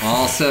was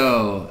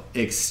also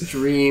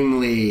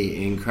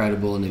extremely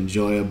incredible and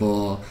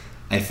enjoyable.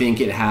 I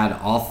think it had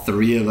all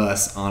 3 of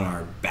us on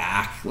our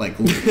back, like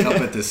looking up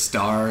at the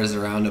stars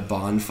around a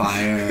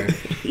bonfire.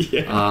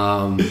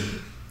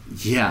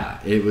 Yeah,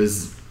 it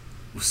was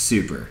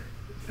super.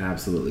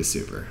 Absolutely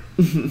super.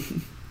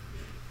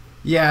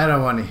 Yeah, I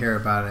don't want to hear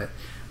about it.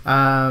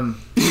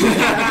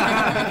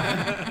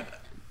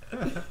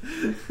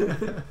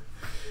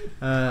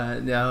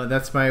 No,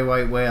 that's my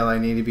white whale. I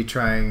need to be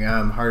trying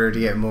harder to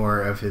get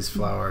more of his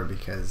flower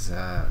because,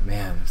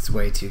 man, it's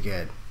way too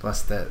good.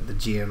 Plus the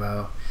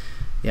GMO.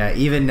 Yeah,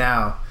 even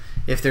now,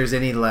 if there's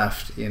any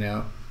left,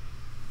 Mm-hmm.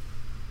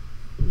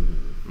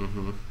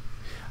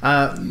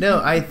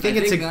 No, I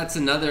think that's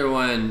another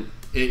one.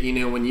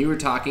 When you were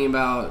talking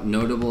about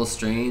notable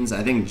strains,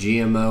 I think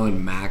GMO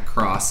and Mac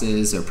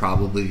crosses are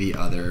probably the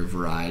other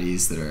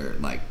varieties that are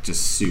like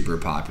just super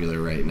popular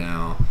right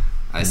now.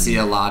 I see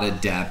a lot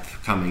of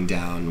depth coming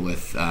down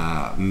with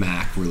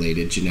Mac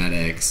related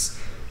genetics.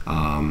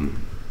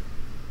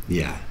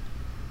 Yeah.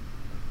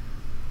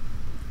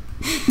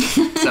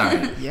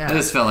 Sorry. Yeah. I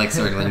just felt like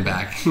circling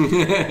back.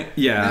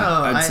 Yeah.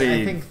 No, I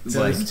think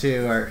those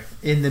 2 are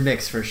in the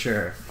mix for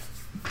sure.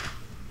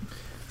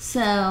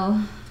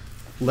 So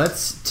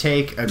let's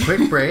take a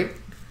quick break.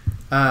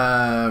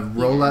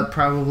 Roll up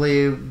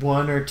probably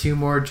 1 or 2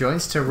 more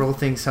joints to roll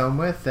things home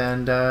with,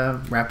 and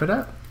wrap it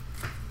up.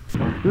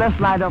 Let's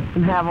light up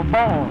and have a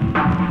ball.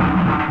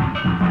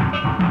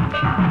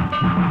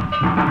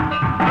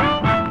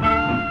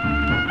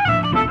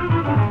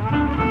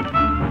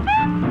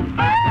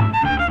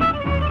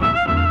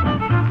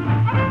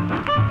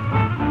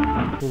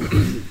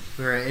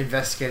 We're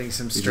investigating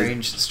some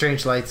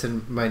strange lights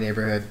in my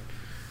neighborhood.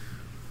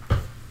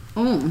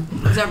 Oh,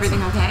 is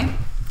everything okay?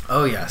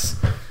 Oh yes,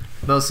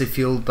 mostly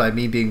fueled by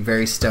me being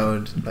very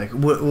stoned. Like,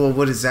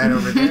 what is that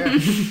over there?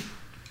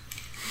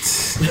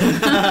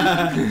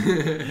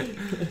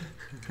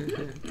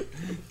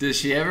 Does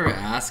she ever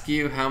ask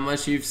you how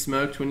much you've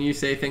smoked when you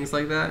say things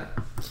like that?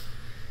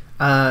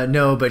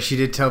 No, but she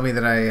did tell me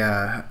that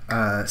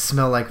I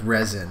smell like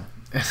resin.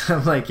 And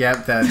I'm like,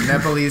 yep, that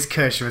Nepalese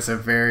Kush was a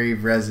very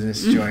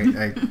resinous joint.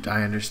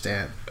 I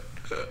understand.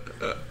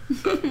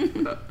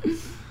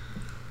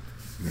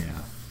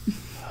 Yeah.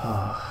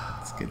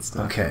 That's good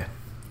stuff. Okay.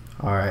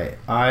 All right.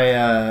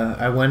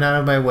 I went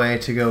out of my way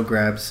to go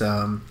grab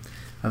some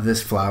of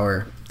this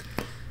flower,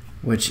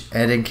 which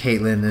Ed and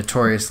Caitlin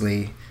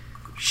notoriously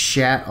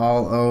shat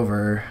all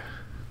over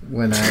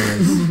when I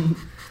was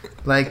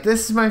like,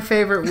 this is my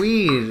favorite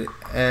weed.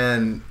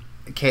 And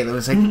Caitlin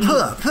was like,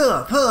 puh,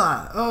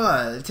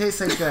 it tastes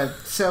like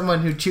someone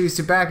who chews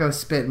tobacco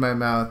spit in my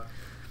mouth.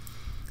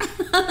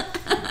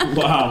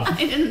 Wow. I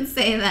didn't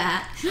say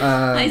that.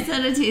 I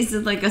said it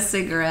tasted like a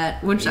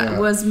cigarette, which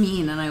was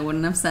mean, and I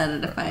wouldn't have said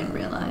it if I had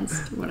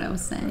realized what I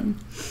was saying.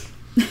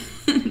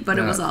 But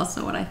it was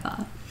also what I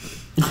thought.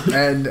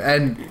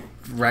 And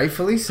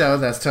rightfully so,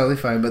 that's totally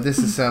fine. But this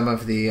is some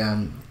of the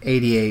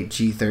 88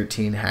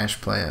 G13 hash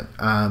plant.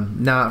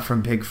 Not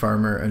from Pig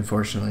Farmer,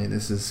 unfortunately.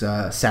 This is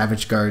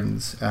Savage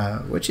Gardens,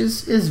 which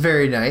is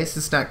very nice.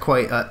 It's not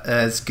quite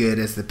as good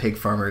as the Pig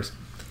Farmers,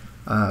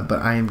 but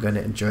I am going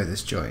to enjoy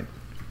this joint.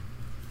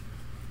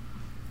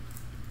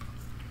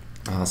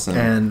 Awesome.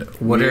 And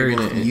what are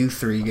you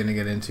three going to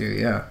get into?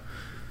 Yeah.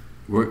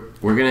 We're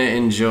gonna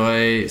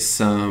enjoy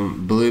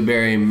some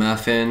blueberry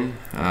muffin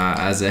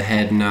as a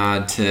head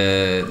nod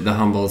to the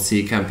Humboldt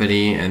Seed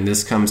Company, and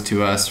this comes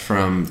to us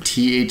from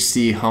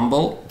THC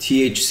Humboldt.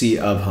 THC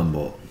of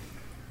Humboldt.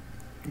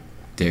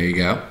 There you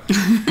go.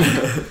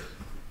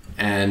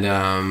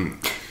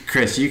 And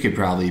Chris, you could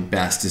probably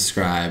best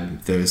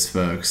describe those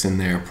folks in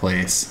their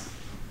place.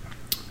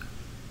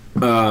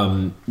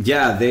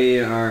 Yeah, they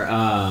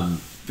are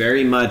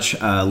very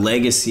much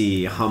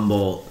legacy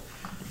Humboldt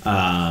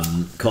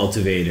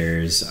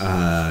cultivators.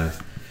 I'm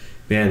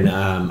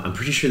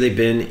pretty sure they've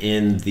been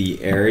in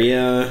the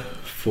area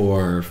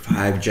for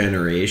 5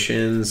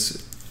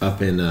 generations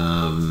up in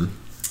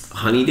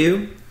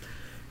Honeydew,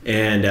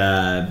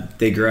 and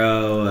they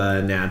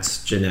grow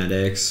Nats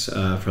genetics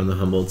from the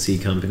Humboldt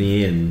Seed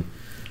Company, and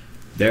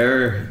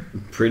they're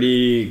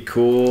pretty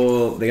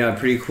cool. They got a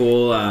pretty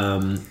cool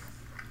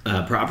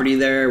property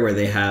there where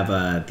they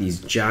have these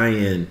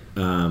giant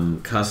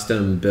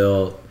custom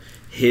built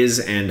his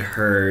and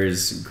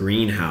hers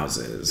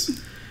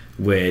greenhouses,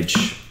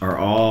 which are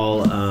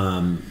all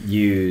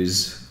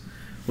use.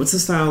 What's the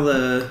style,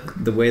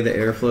 the way the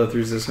airflow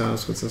through this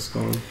house? What's this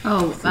called?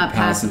 Oh,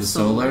 passive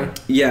solar.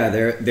 Yeah,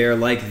 they're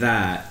like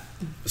that,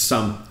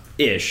 some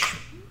ish.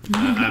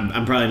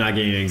 I'm probably not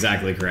getting it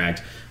exactly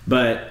correct,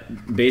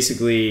 but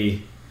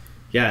basically,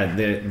 yeah,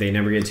 they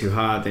never get too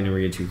hot, they never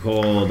get too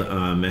cold.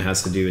 It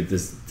has to do with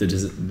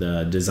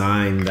the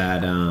design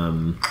that.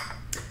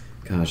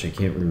 Gosh, I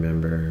can't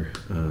remember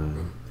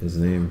his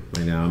name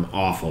right now. I'm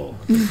awful.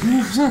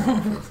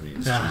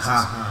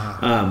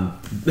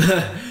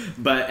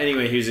 But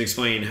anyway, he was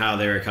explaining how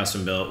they were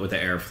custom built with the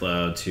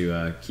airflow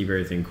to keep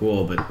everything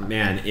cool. But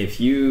man, if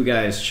you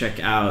guys check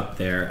out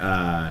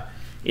their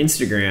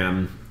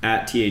Instagram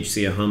at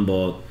THC of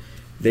Humboldt,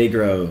 they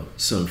grow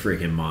some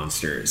freaking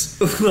monsters.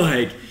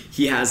 Like,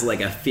 he has like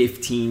a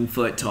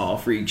 15-foot tall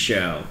freak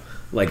show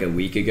like a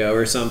week ago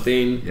or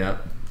something.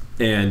 Yep.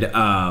 And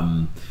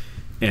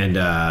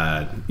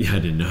yeah, I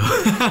didn't know.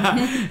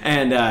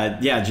 And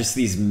yeah, just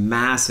these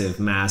massive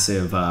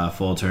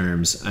full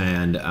terms.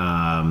 And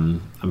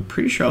I'm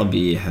pretty sure I'll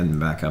be heading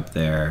back up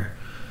there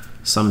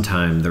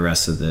sometime the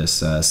rest of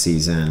this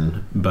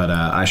season. But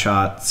I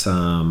shot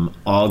some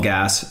all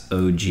gas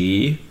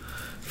OG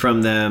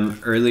from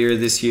them earlier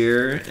this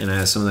year, and I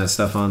have some of that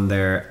stuff on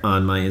there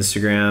on my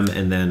Instagram.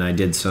 And then I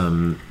did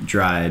some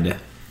dried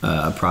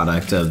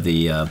product of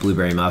the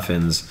blueberry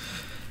muffins.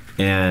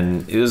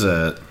 And it was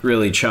a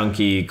really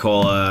chunky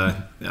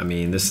cola. I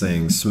mean, this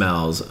thing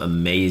smells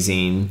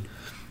amazing.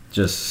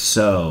 Just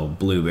so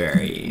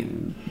blueberry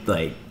and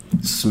like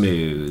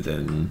smooth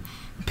and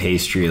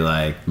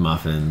pastry-like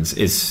muffins.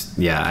 It's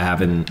I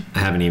haven't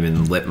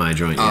even lit my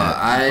joint yet.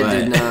 I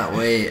did not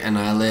wait, and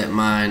I lit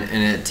mine,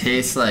 and it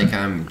tastes like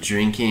I'm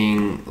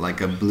drinking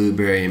like a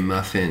blueberry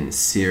muffin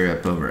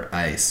syrup over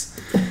ice.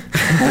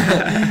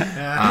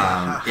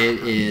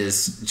 It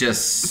is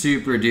just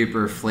super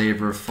duper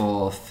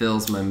flavorful,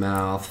 fills my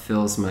mouth,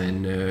 fills my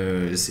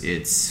nose.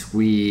 It's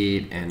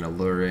sweet and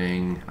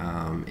alluring.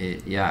 A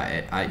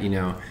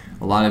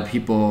lot of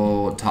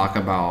people talk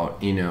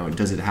about,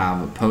 does it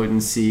have a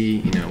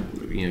potency,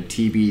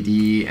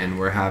 TBD, and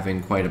we're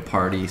having quite a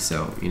party,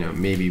 so,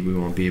 maybe we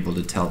won't be able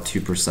to tell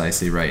too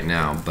precisely right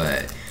now,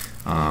 but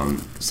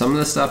some of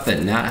the stuff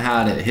that Nat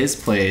had at his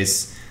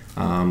place,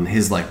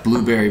 his like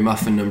blueberry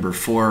muffin number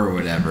 4 or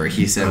whatever,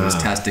 he said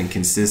was testing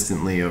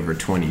consistently over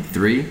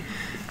 23%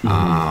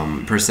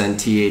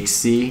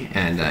 THC,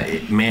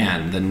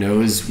 and the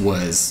nose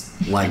was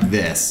like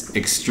this,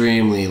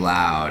 extremely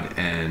loud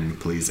and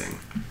pleasing.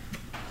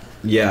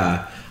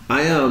 Yeah,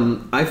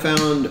 I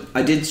found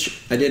I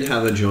did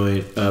have a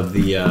joint of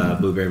the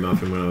blueberry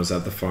muffin when I was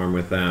at the farm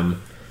with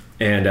them,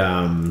 and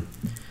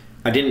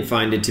I didn't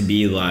find it to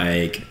be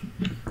like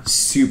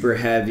super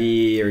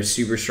heavy or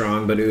super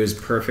strong, but it was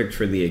perfect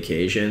for the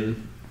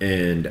occasion.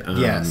 And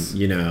yes,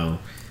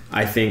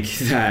 I think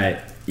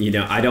that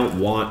I don't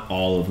want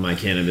all of my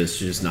cannabis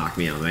to just knock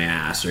me on my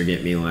ass or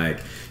get me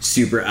like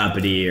super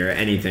uppity or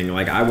anything.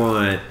 Like I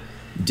want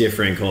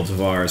different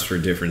cultivars for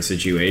different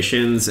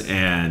situations,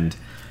 and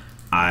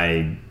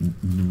I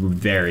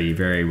very,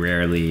 very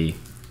rarely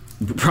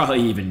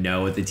probably even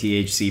know what the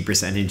THC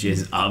percentage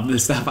is of the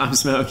stuff I'm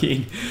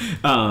smoking,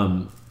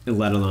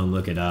 let alone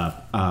look it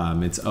up.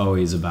 It's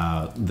always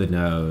about the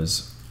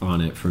nose on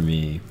it for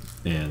me,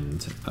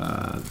 and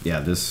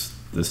this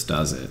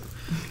does it.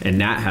 And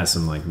Nat has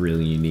some like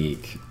really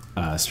unique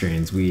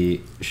strains.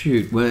 We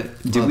smoke?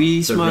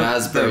 The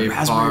Raspberry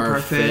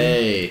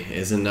Parfait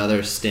is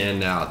another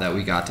standout that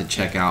we got to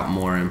check out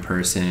more in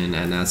person,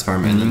 and that's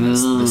farm. And then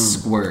the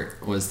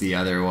Squirt was the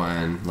other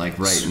one, like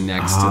right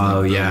next to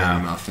the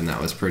blueberry muffin.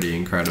 That was pretty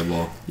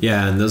incredible.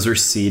 Yeah, and those are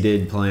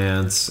seeded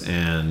plants,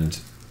 and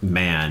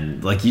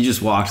man, like you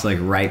just walked like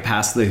right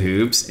past the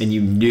hoops, and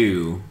you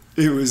knew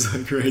it was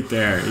like right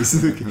there.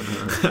 It's like,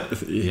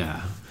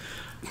 yeah.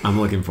 I'm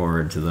looking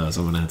forward to those.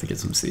 I'm gonna have to get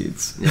some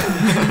seeds.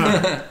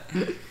 Yeah.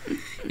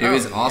 It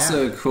was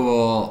also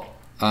cool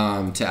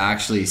to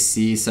actually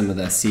see some of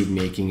the seed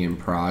making in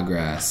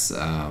progress.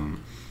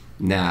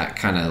 Nat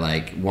kind of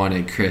like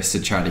wanted Chris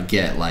to try to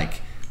get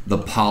like the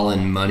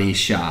pollen money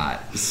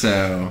shot,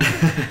 so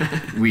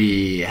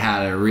we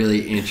had a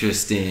really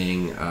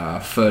interesting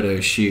photo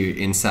shoot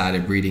inside a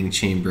breeding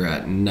chamber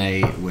at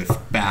night with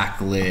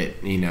backlit,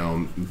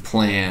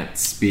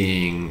 plants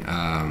being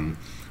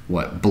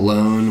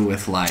blown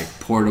with like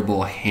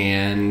portable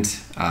hand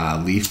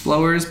leaf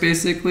blowers,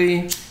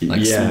 basically,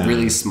 like some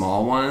really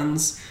small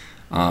ones,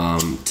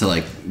 to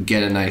like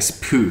get a nice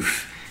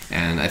poof.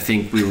 And I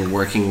think we were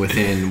working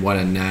within one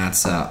of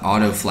Nat's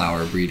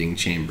autoflower breeding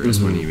chambers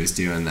when he was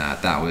doing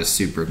that. That was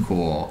super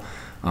cool,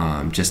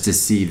 just to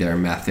see their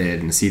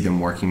method and see them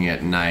working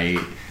at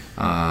night,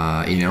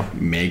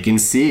 making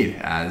seed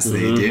as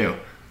they do.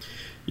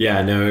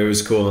 Yeah, no, it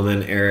was cool. And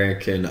then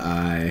Eric and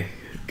I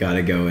got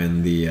to go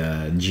in the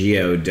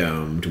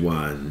geodomed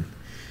one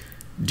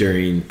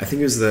during, I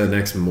think it was the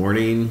next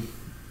morning.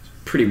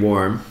 Pretty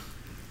warm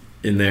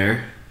in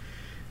there.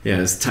 Yeah,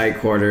 it was tight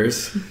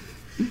quarters.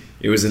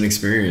 It was an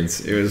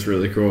experience. It was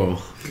really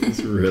cool.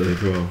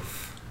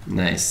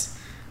 Nice.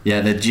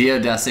 Yeah, the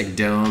geodesic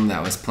dome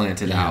that was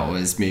planted out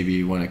was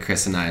maybe one of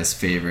Chris and I's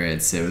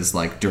favorites. It was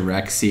like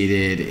direct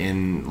seeded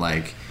in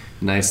like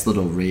nice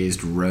little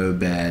raised row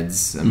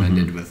beds,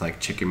 amended with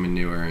like chicken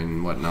manure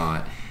and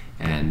whatnot.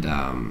 And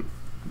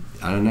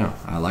I don't know.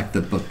 I like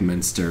the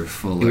Buckminster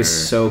Fuller. It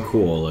was so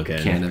cool looking.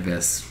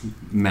 Cannabis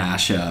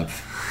mashup.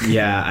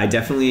 Yeah, I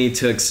definitely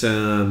took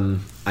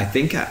some. I'm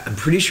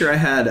pretty sure I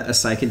had a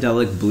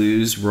Psychedelic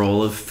Blues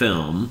roll of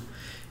film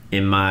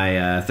in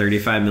my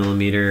 35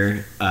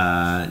 millimeter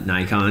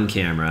Nikon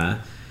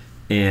camera.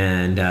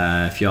 And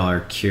if y'all are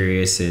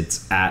curious,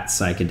 it's at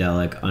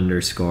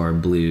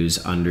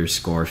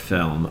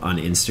psychedelic_blues_film on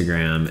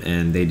Instagram.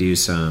 And they do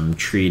some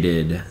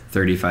treated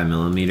 35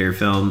 millimeter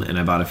film. And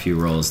I bought a few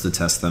rolls to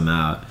test them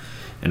out.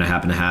 And I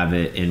happen to have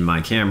it in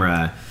my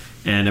camera.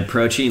 And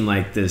approaching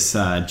like this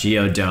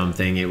geodome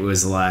thing, it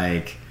was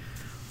like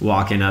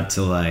walking up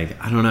to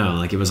like, I don't know,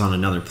 like it was on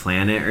another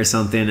planet or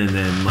something. And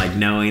then like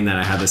knowing that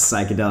I had this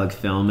psychedelic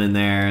film in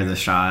there, the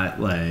shot,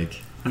 like,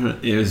 I don't know,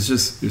 it was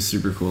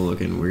super cool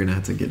looking. We're gonna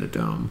have to get a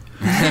dome.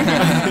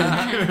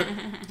 Yeah,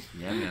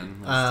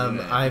 man. Let's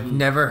do it. I've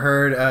never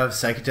heard of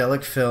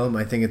psychedelic film.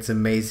 I think it's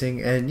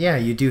amazing. And yeah,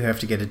 you do have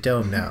to get a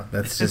dome now.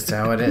 That's just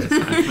how it is.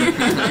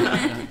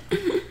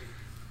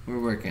 We're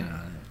working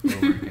on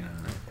it.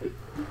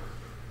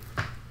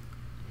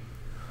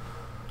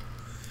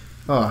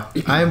 Oh,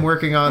 I'm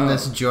working on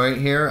this joint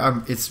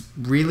here. It's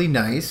really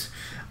nice.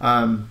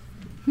 A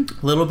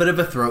little bit of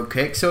a throat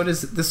kick, so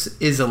this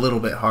is a little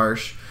bit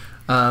harsh.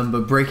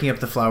 But breaking up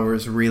the flower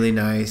is really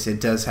nice. It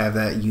does have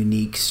that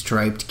unique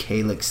striped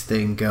calyx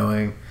thing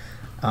going.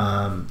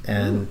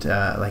 And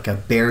like a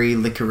berry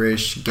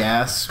licorice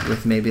gas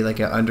with maybe like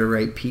an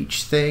underripe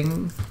peach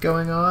thing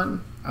going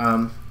on.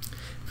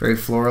 Very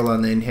floral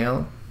on the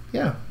inhale.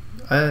 Yeah,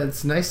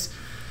 it's nice.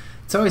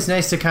 It's always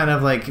nice to kind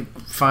of like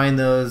find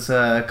those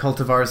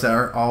cultivars that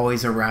aren't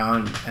always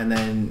around, and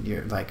then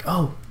you're like,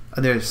 oh,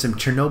 there's some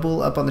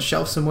Chernobyl up on the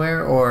shelf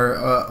somewhere, or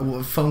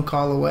a phone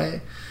call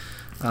away.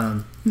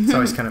 It's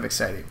always kind of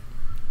exciting.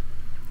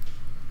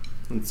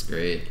 That's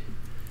great.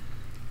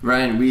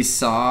 Ryan, we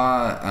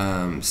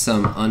saw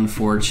some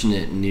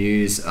unfortunate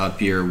news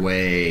up your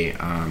way.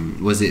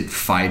 Was it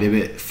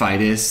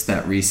Fidus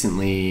that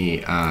recently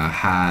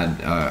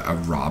had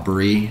a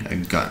robbery,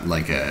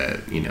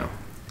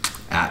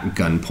 at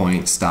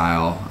gunpoint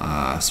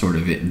style sort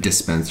of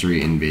dispensary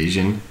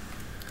invasion?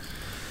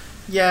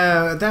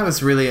 Yeah, that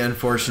was really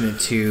unfortunate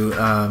too.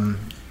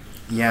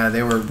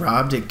 They were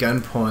robbed at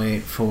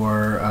gunpoint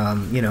for,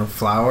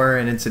 flour,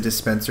 and it's a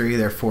dispensary.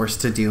 They're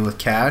forced to deal with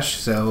cash,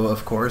 so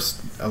of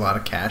course a lot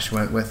of cash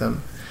went with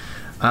them.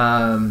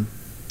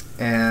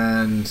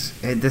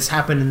 This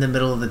happened in the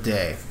middle of the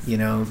day,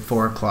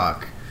 4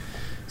 o'clock.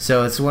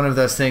 So it's one of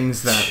those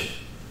things that,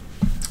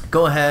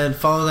 go ahead,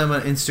 follow them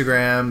on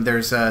Instagram.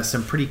 There's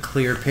some pretty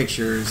clear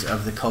pictures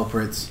of the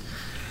culprits.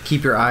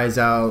 Keep your eyes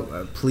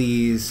out,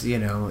 please.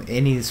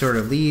 Any sort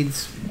of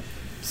leads,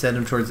 send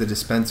them towards the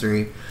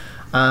dispensary.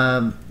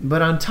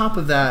 But on top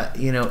of that,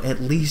 at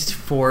least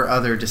 4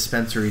 other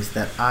dispensaries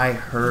that I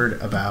heard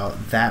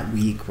about that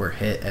week were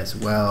hit as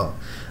well.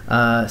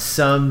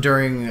 Some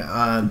during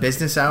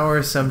business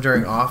hours, some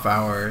during off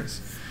hours.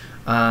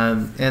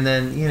 And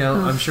then,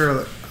 I'm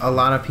sure a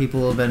lot of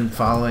people have been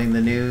following the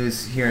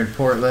news here in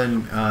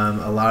Portland.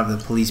 A lot of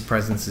the police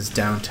presence is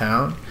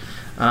downtown.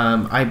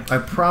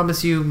 I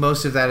promise you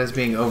most of that is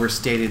being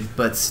overstated,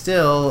 but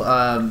still,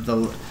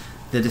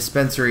 the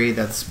dispensary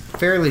that's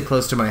fairly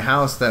close to my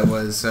house that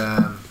was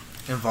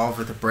involved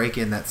with a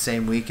break-in that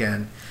same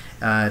weekend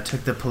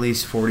took the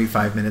police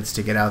 45 minutes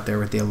to get out there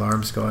with the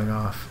alarms going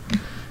off.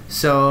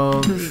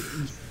 So,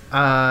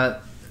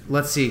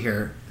 let's see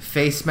here.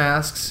 Face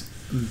masks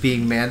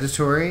being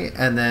mandatory,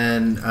 and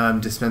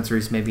then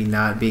dispensaries maybe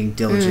not being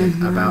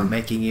diligent about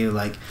making you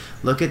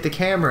look at the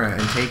camera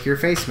and take your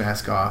face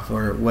mask off,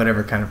 or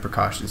whatever kind of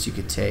precautions you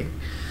could take.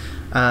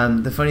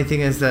 The funny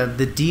thing is that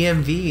the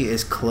DMV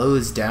is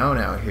closed down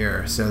out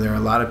here, so there are a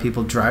lot of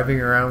people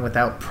driving around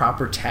without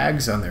proper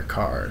tags on their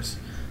cars.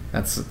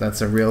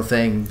 That's a real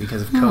thing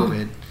because of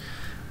COVID.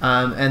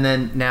 And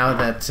then now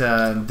that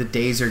the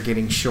days are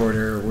getting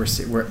shorter,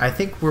 I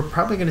think we're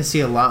probably going to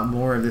see a lot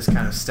more of this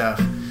kind of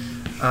stuff.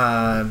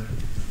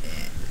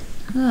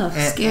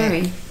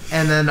 Scary.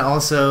 And then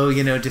also,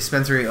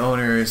 dispensary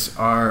owners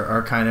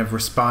are kind of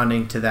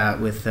responding to that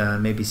with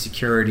maybe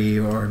security,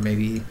 or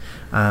maybe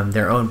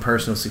their own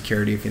personal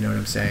security, if you know what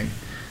I'm saying.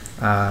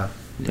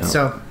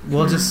 So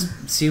we'll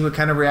just see what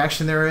kind of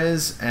reaction there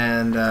is.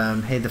 And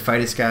hey, the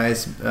Fidus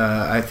guys,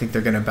 I think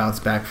they're going to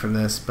bounce back from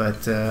this.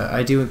 But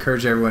I do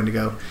encourage everyone to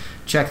go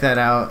check that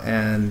out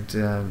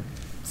and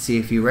see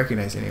if you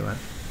recognize anyone.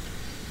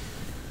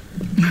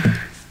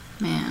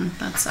 Man,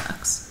 that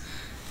sucks.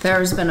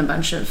 There's been a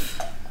bunch of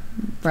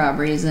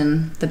robberies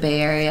in the Bay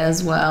Area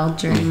as well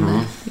during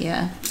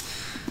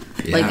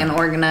like an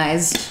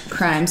organized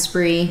crime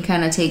spree,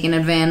 kind of taking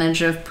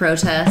advantage of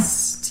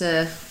protests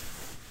to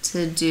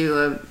do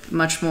a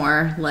much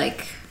more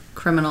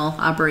criminal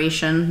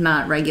operation,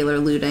 not regular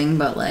looting,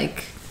 but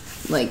like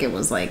it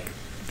was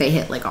they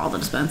hit all the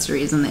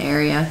dispensaries in the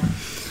area.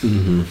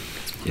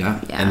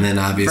 Yeah. And then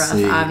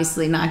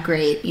obviously not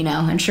great,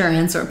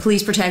 insurance or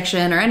police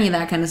protection or any of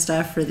that kind of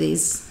stuff for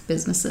these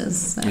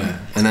businesses. So. Yeah.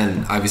 And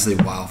then obviously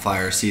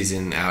wildfire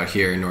season out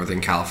here in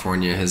Northern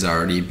California has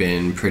already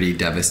been pretty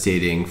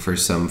devastating for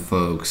some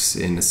folks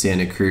in the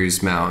Santa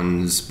Cruz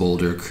Mountains,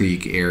 Boulder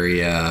Creek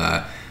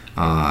area,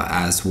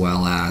 as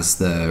well as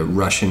the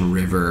Russian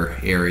River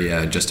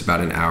area, just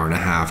about an hour and a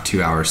half,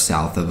 2 hours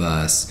south of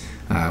us.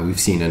 We've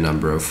seen a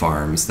number of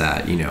farms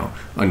that,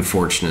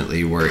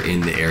 unfortunately were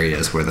in the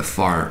areas where the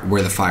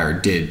fire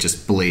did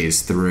just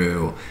blaze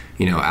through,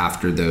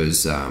 after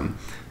those,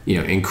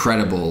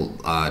 incredible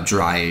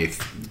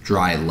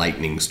dry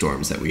lightning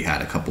storms that we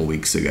had a couple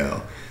weeks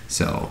ago.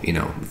 So,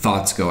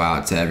 thoughts go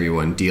out to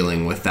everyone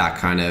dealing with that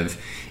kind of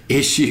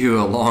issue,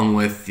 along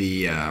with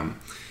the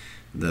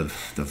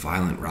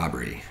violent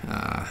robbery.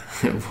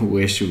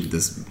 Wish it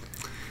was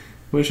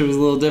a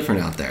little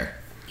different out there.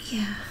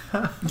 Yeah.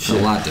 It's a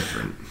lot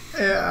different.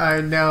 I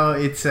know,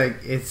 it's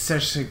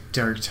such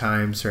dark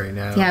times right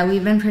now. Yeah,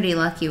 we've been pretty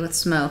lucky with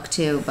smoke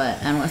too,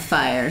 and with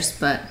fires,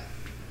 but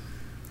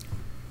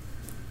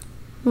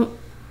we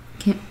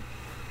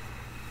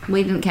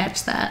didn't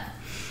catch that.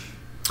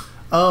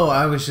 Oh,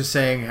 I was just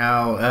saying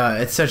how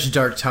it's such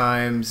dark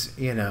times.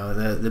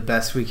 The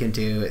best we can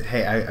do.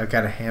 Hey, I've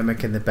got a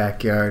hammock in the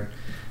backyard.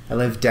 I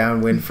live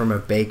downwind from a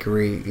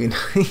bakery.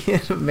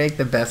 Make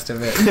the best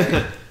of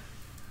it.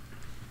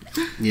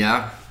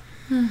 Yeah.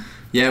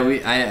 Yeah,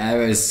 I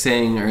was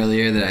saying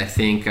earlier that I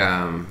think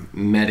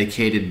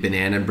medicated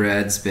banana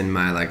bread's been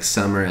my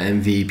summer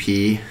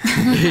MVP.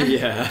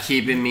 Yeah.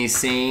 Keeping me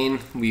sane.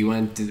 We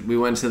went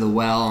to the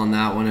well on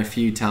that one a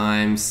few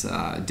times.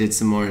 Did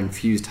some more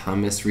infused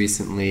hummus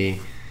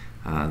recently.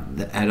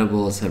 the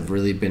edibles have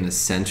really been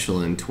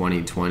essential in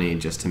 2020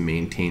 just to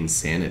maintain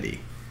sanity.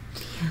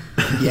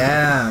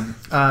 Yeah.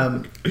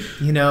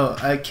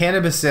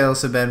 Cannabis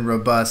sales have been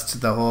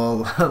robust the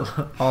whole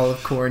all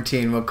of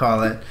quarantine, we'll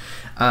call it.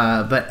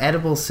 But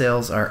edible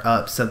sales are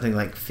up something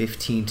like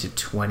 15 to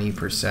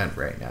 20%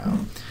 right now,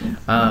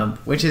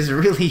 which is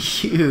really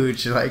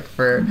huge, like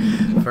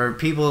for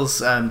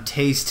people's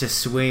taste to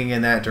swing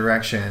in that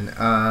direction.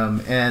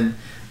 And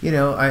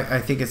I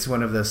think it's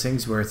one of those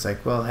things where it's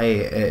like, well,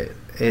 hey,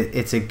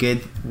 it's a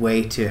good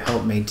way to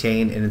help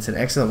maintain, and it's an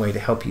excellent way to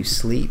help you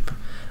sleep.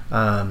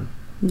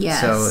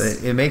 Yes. So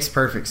it makes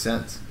perfect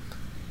sense.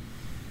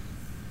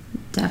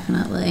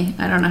 Definitely.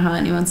 I don't know how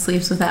anyone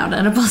sleeps without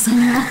edibles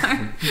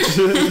anymore.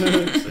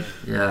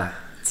 Yeah,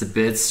 it's a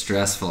bit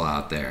stressful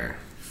out there.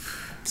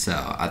 So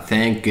I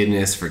thank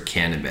goodness for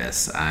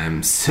cannabis.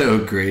 I'm so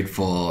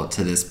grateful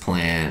to this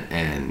plant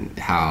and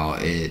how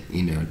it,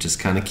 just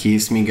kind of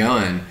keeps me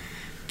going,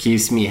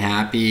 keeps me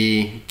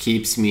happy,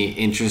 keeps me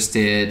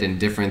interested in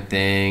different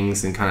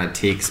things, and kind of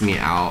takes me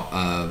out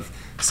of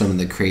some of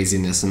the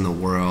craziness in the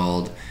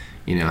world.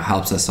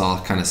 Helps us all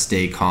kind of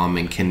stay calm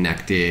and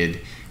connected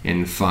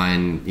and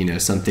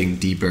find something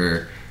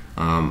deeper.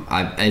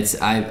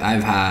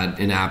 I've had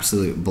an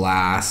absolute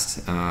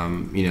blast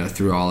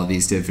through all of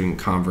these different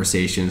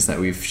conversations that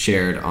we've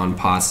shared on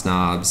Pot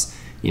Snobs.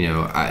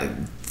 I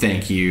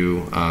thank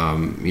you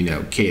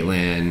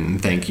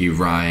Caitlin, thank you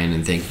Ryan,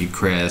 and thank you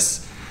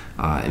Chris,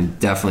 and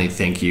definitely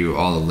thank you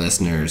all the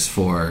listeners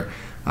for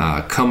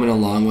coming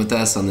along with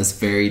us on this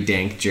very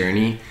dank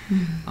journey.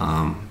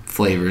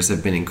 Flavors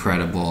have been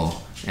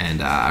incredible,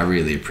 and I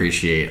really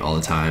appreciate all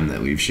the time that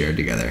we've shared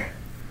together.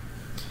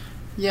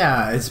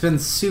 Yeah, it's been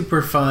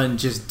super fun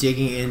just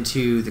digging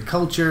into the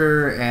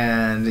culture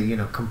and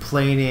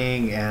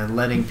complaining and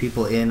letting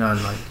people in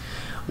on like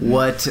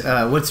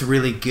what's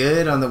really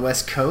good on the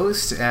West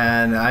Coast.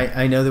 And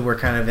I know that we're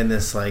kind of in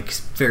this like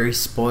very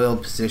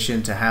spoiled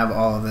position to have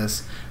all of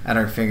this at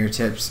our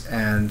fingertips,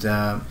 and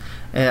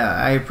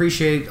I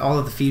appreciate all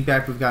of the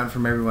feedback we've gotten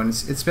from everyone.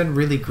 It's been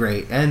really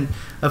great. And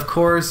of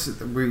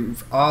course,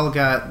 we've all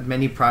got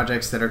many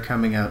projects that are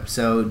coming up,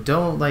 so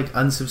don't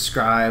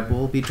unsubscribe.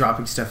 We'll be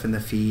dropping stuff in the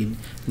feed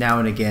now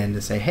and again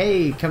to say,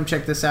 hey, come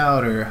check this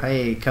out, or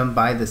hey, come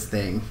buy this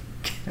thing,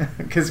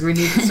 because we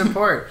need the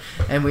support.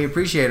 And we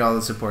appreciate all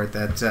the support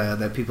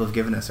that people have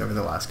given us over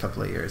the last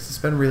couple of years. It's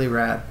been really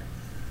rad.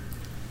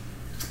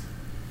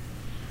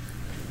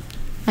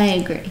 I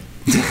agree.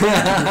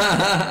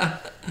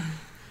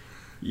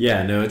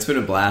 Yeah, no, it's been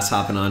a blast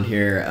hopping on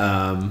here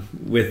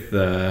with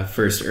the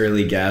first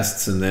early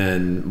guests and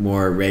then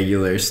more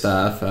regular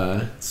stuff.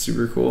 It's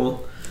super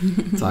cool.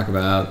 Talk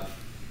about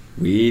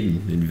weed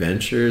and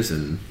adventures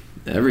and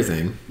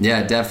everything.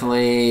 Yeah,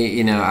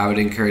 definitely. I would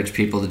encourage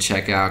people to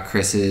check out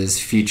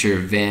Chris's future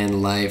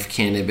van life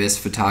cannabis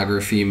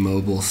photography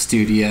mobile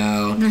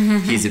studio.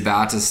 He's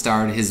about to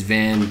start his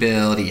van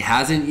build. He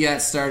hasn't yet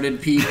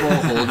started, people.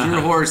 Hold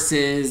your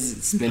horses.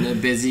 It's been a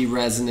busy,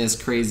 resinous,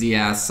 crazy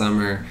ass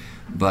summer.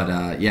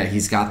 But yeah,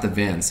 he's got the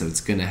van, so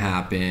it's going to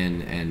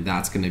happen, and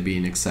that's going to be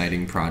an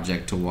exciting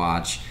project to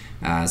watch,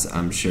 as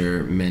I'm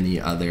sure many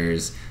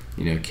others.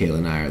 Kayla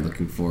and I are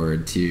looking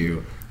forward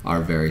to our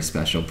very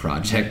special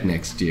project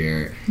next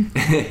year.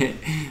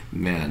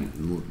 Man,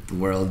 the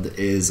world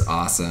is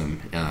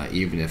awesome,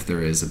 even if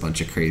there is a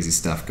bunch of crazy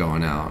stuff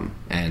going on.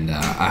 And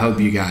I hope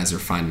you guys are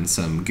finding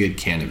some good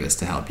cannabis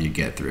to help you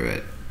get through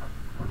it.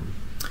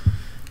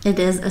 It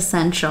is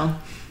essential.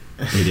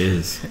 It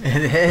is.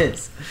 It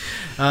is.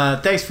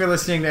 Thanks for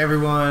listening to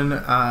everyone.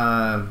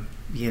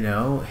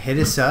 Hit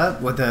us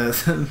up with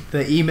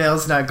the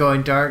email's not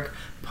going dark.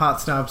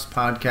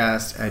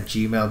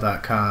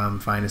 potsnobspodcast@gmail.com.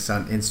 Find us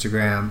on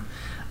Instagram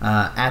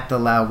at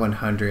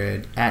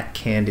theloud100, at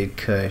Candid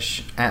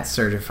Kush, at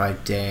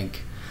Certified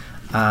Dank.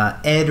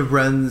 Ed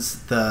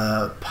runs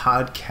the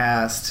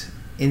podcast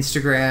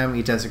Instagram.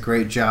 He does a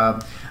great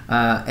job.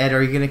 Ed,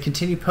 are you going to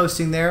continue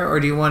posting there, or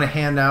do you want to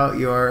hand out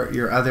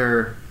your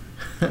other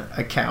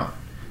account?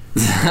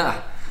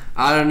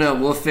 I don't know.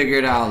 We'll figure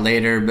it out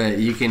later, but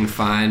you can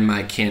find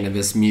my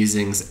cannabis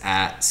musings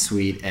at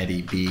Sweet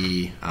Eddie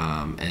B.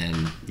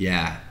 And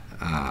yeah,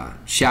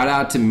 shout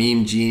out to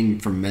Meme Gene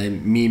from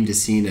Meme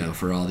Decino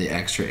for all the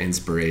extra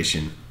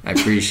inspiration. I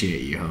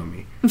appreciate you,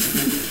 homie.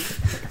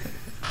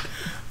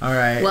 All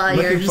right. Well,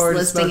 you're just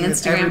listing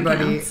Instagram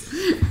accounts.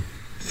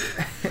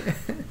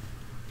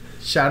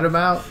 Shout them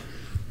out.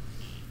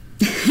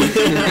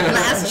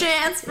 Last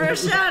chance for a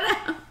shout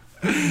out.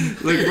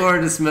 Look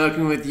forward to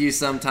smoking with you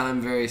sometime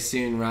very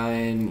soon,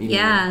 Ryan.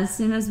 As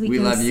soon as we can see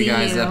you. We love you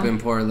guys up in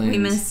Portland. We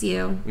miss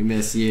you. We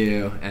miss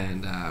you,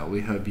 and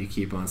we hope you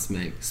keep on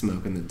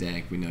smoking the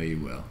dank. We know you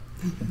will.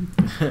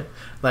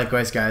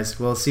 Likewise, guys.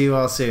 We'll see you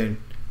all soon.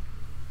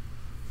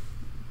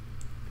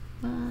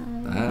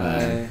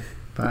 Bye.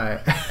 Bye.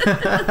 Bye.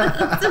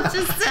 Such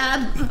a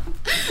sad.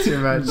 Too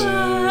much.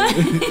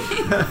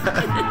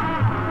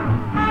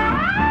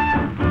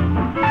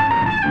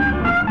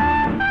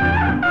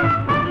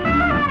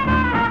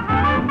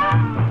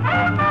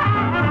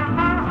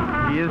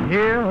 He is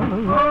here.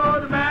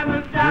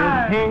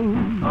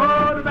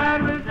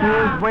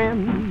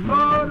 wind.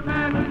 Oh, the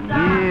man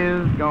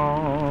is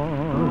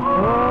gone.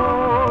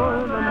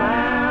 Oh, the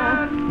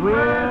man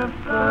with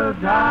the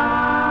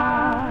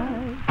dice.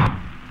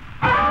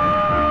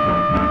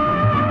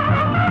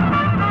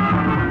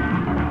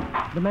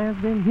 The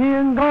man's been here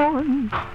and gone.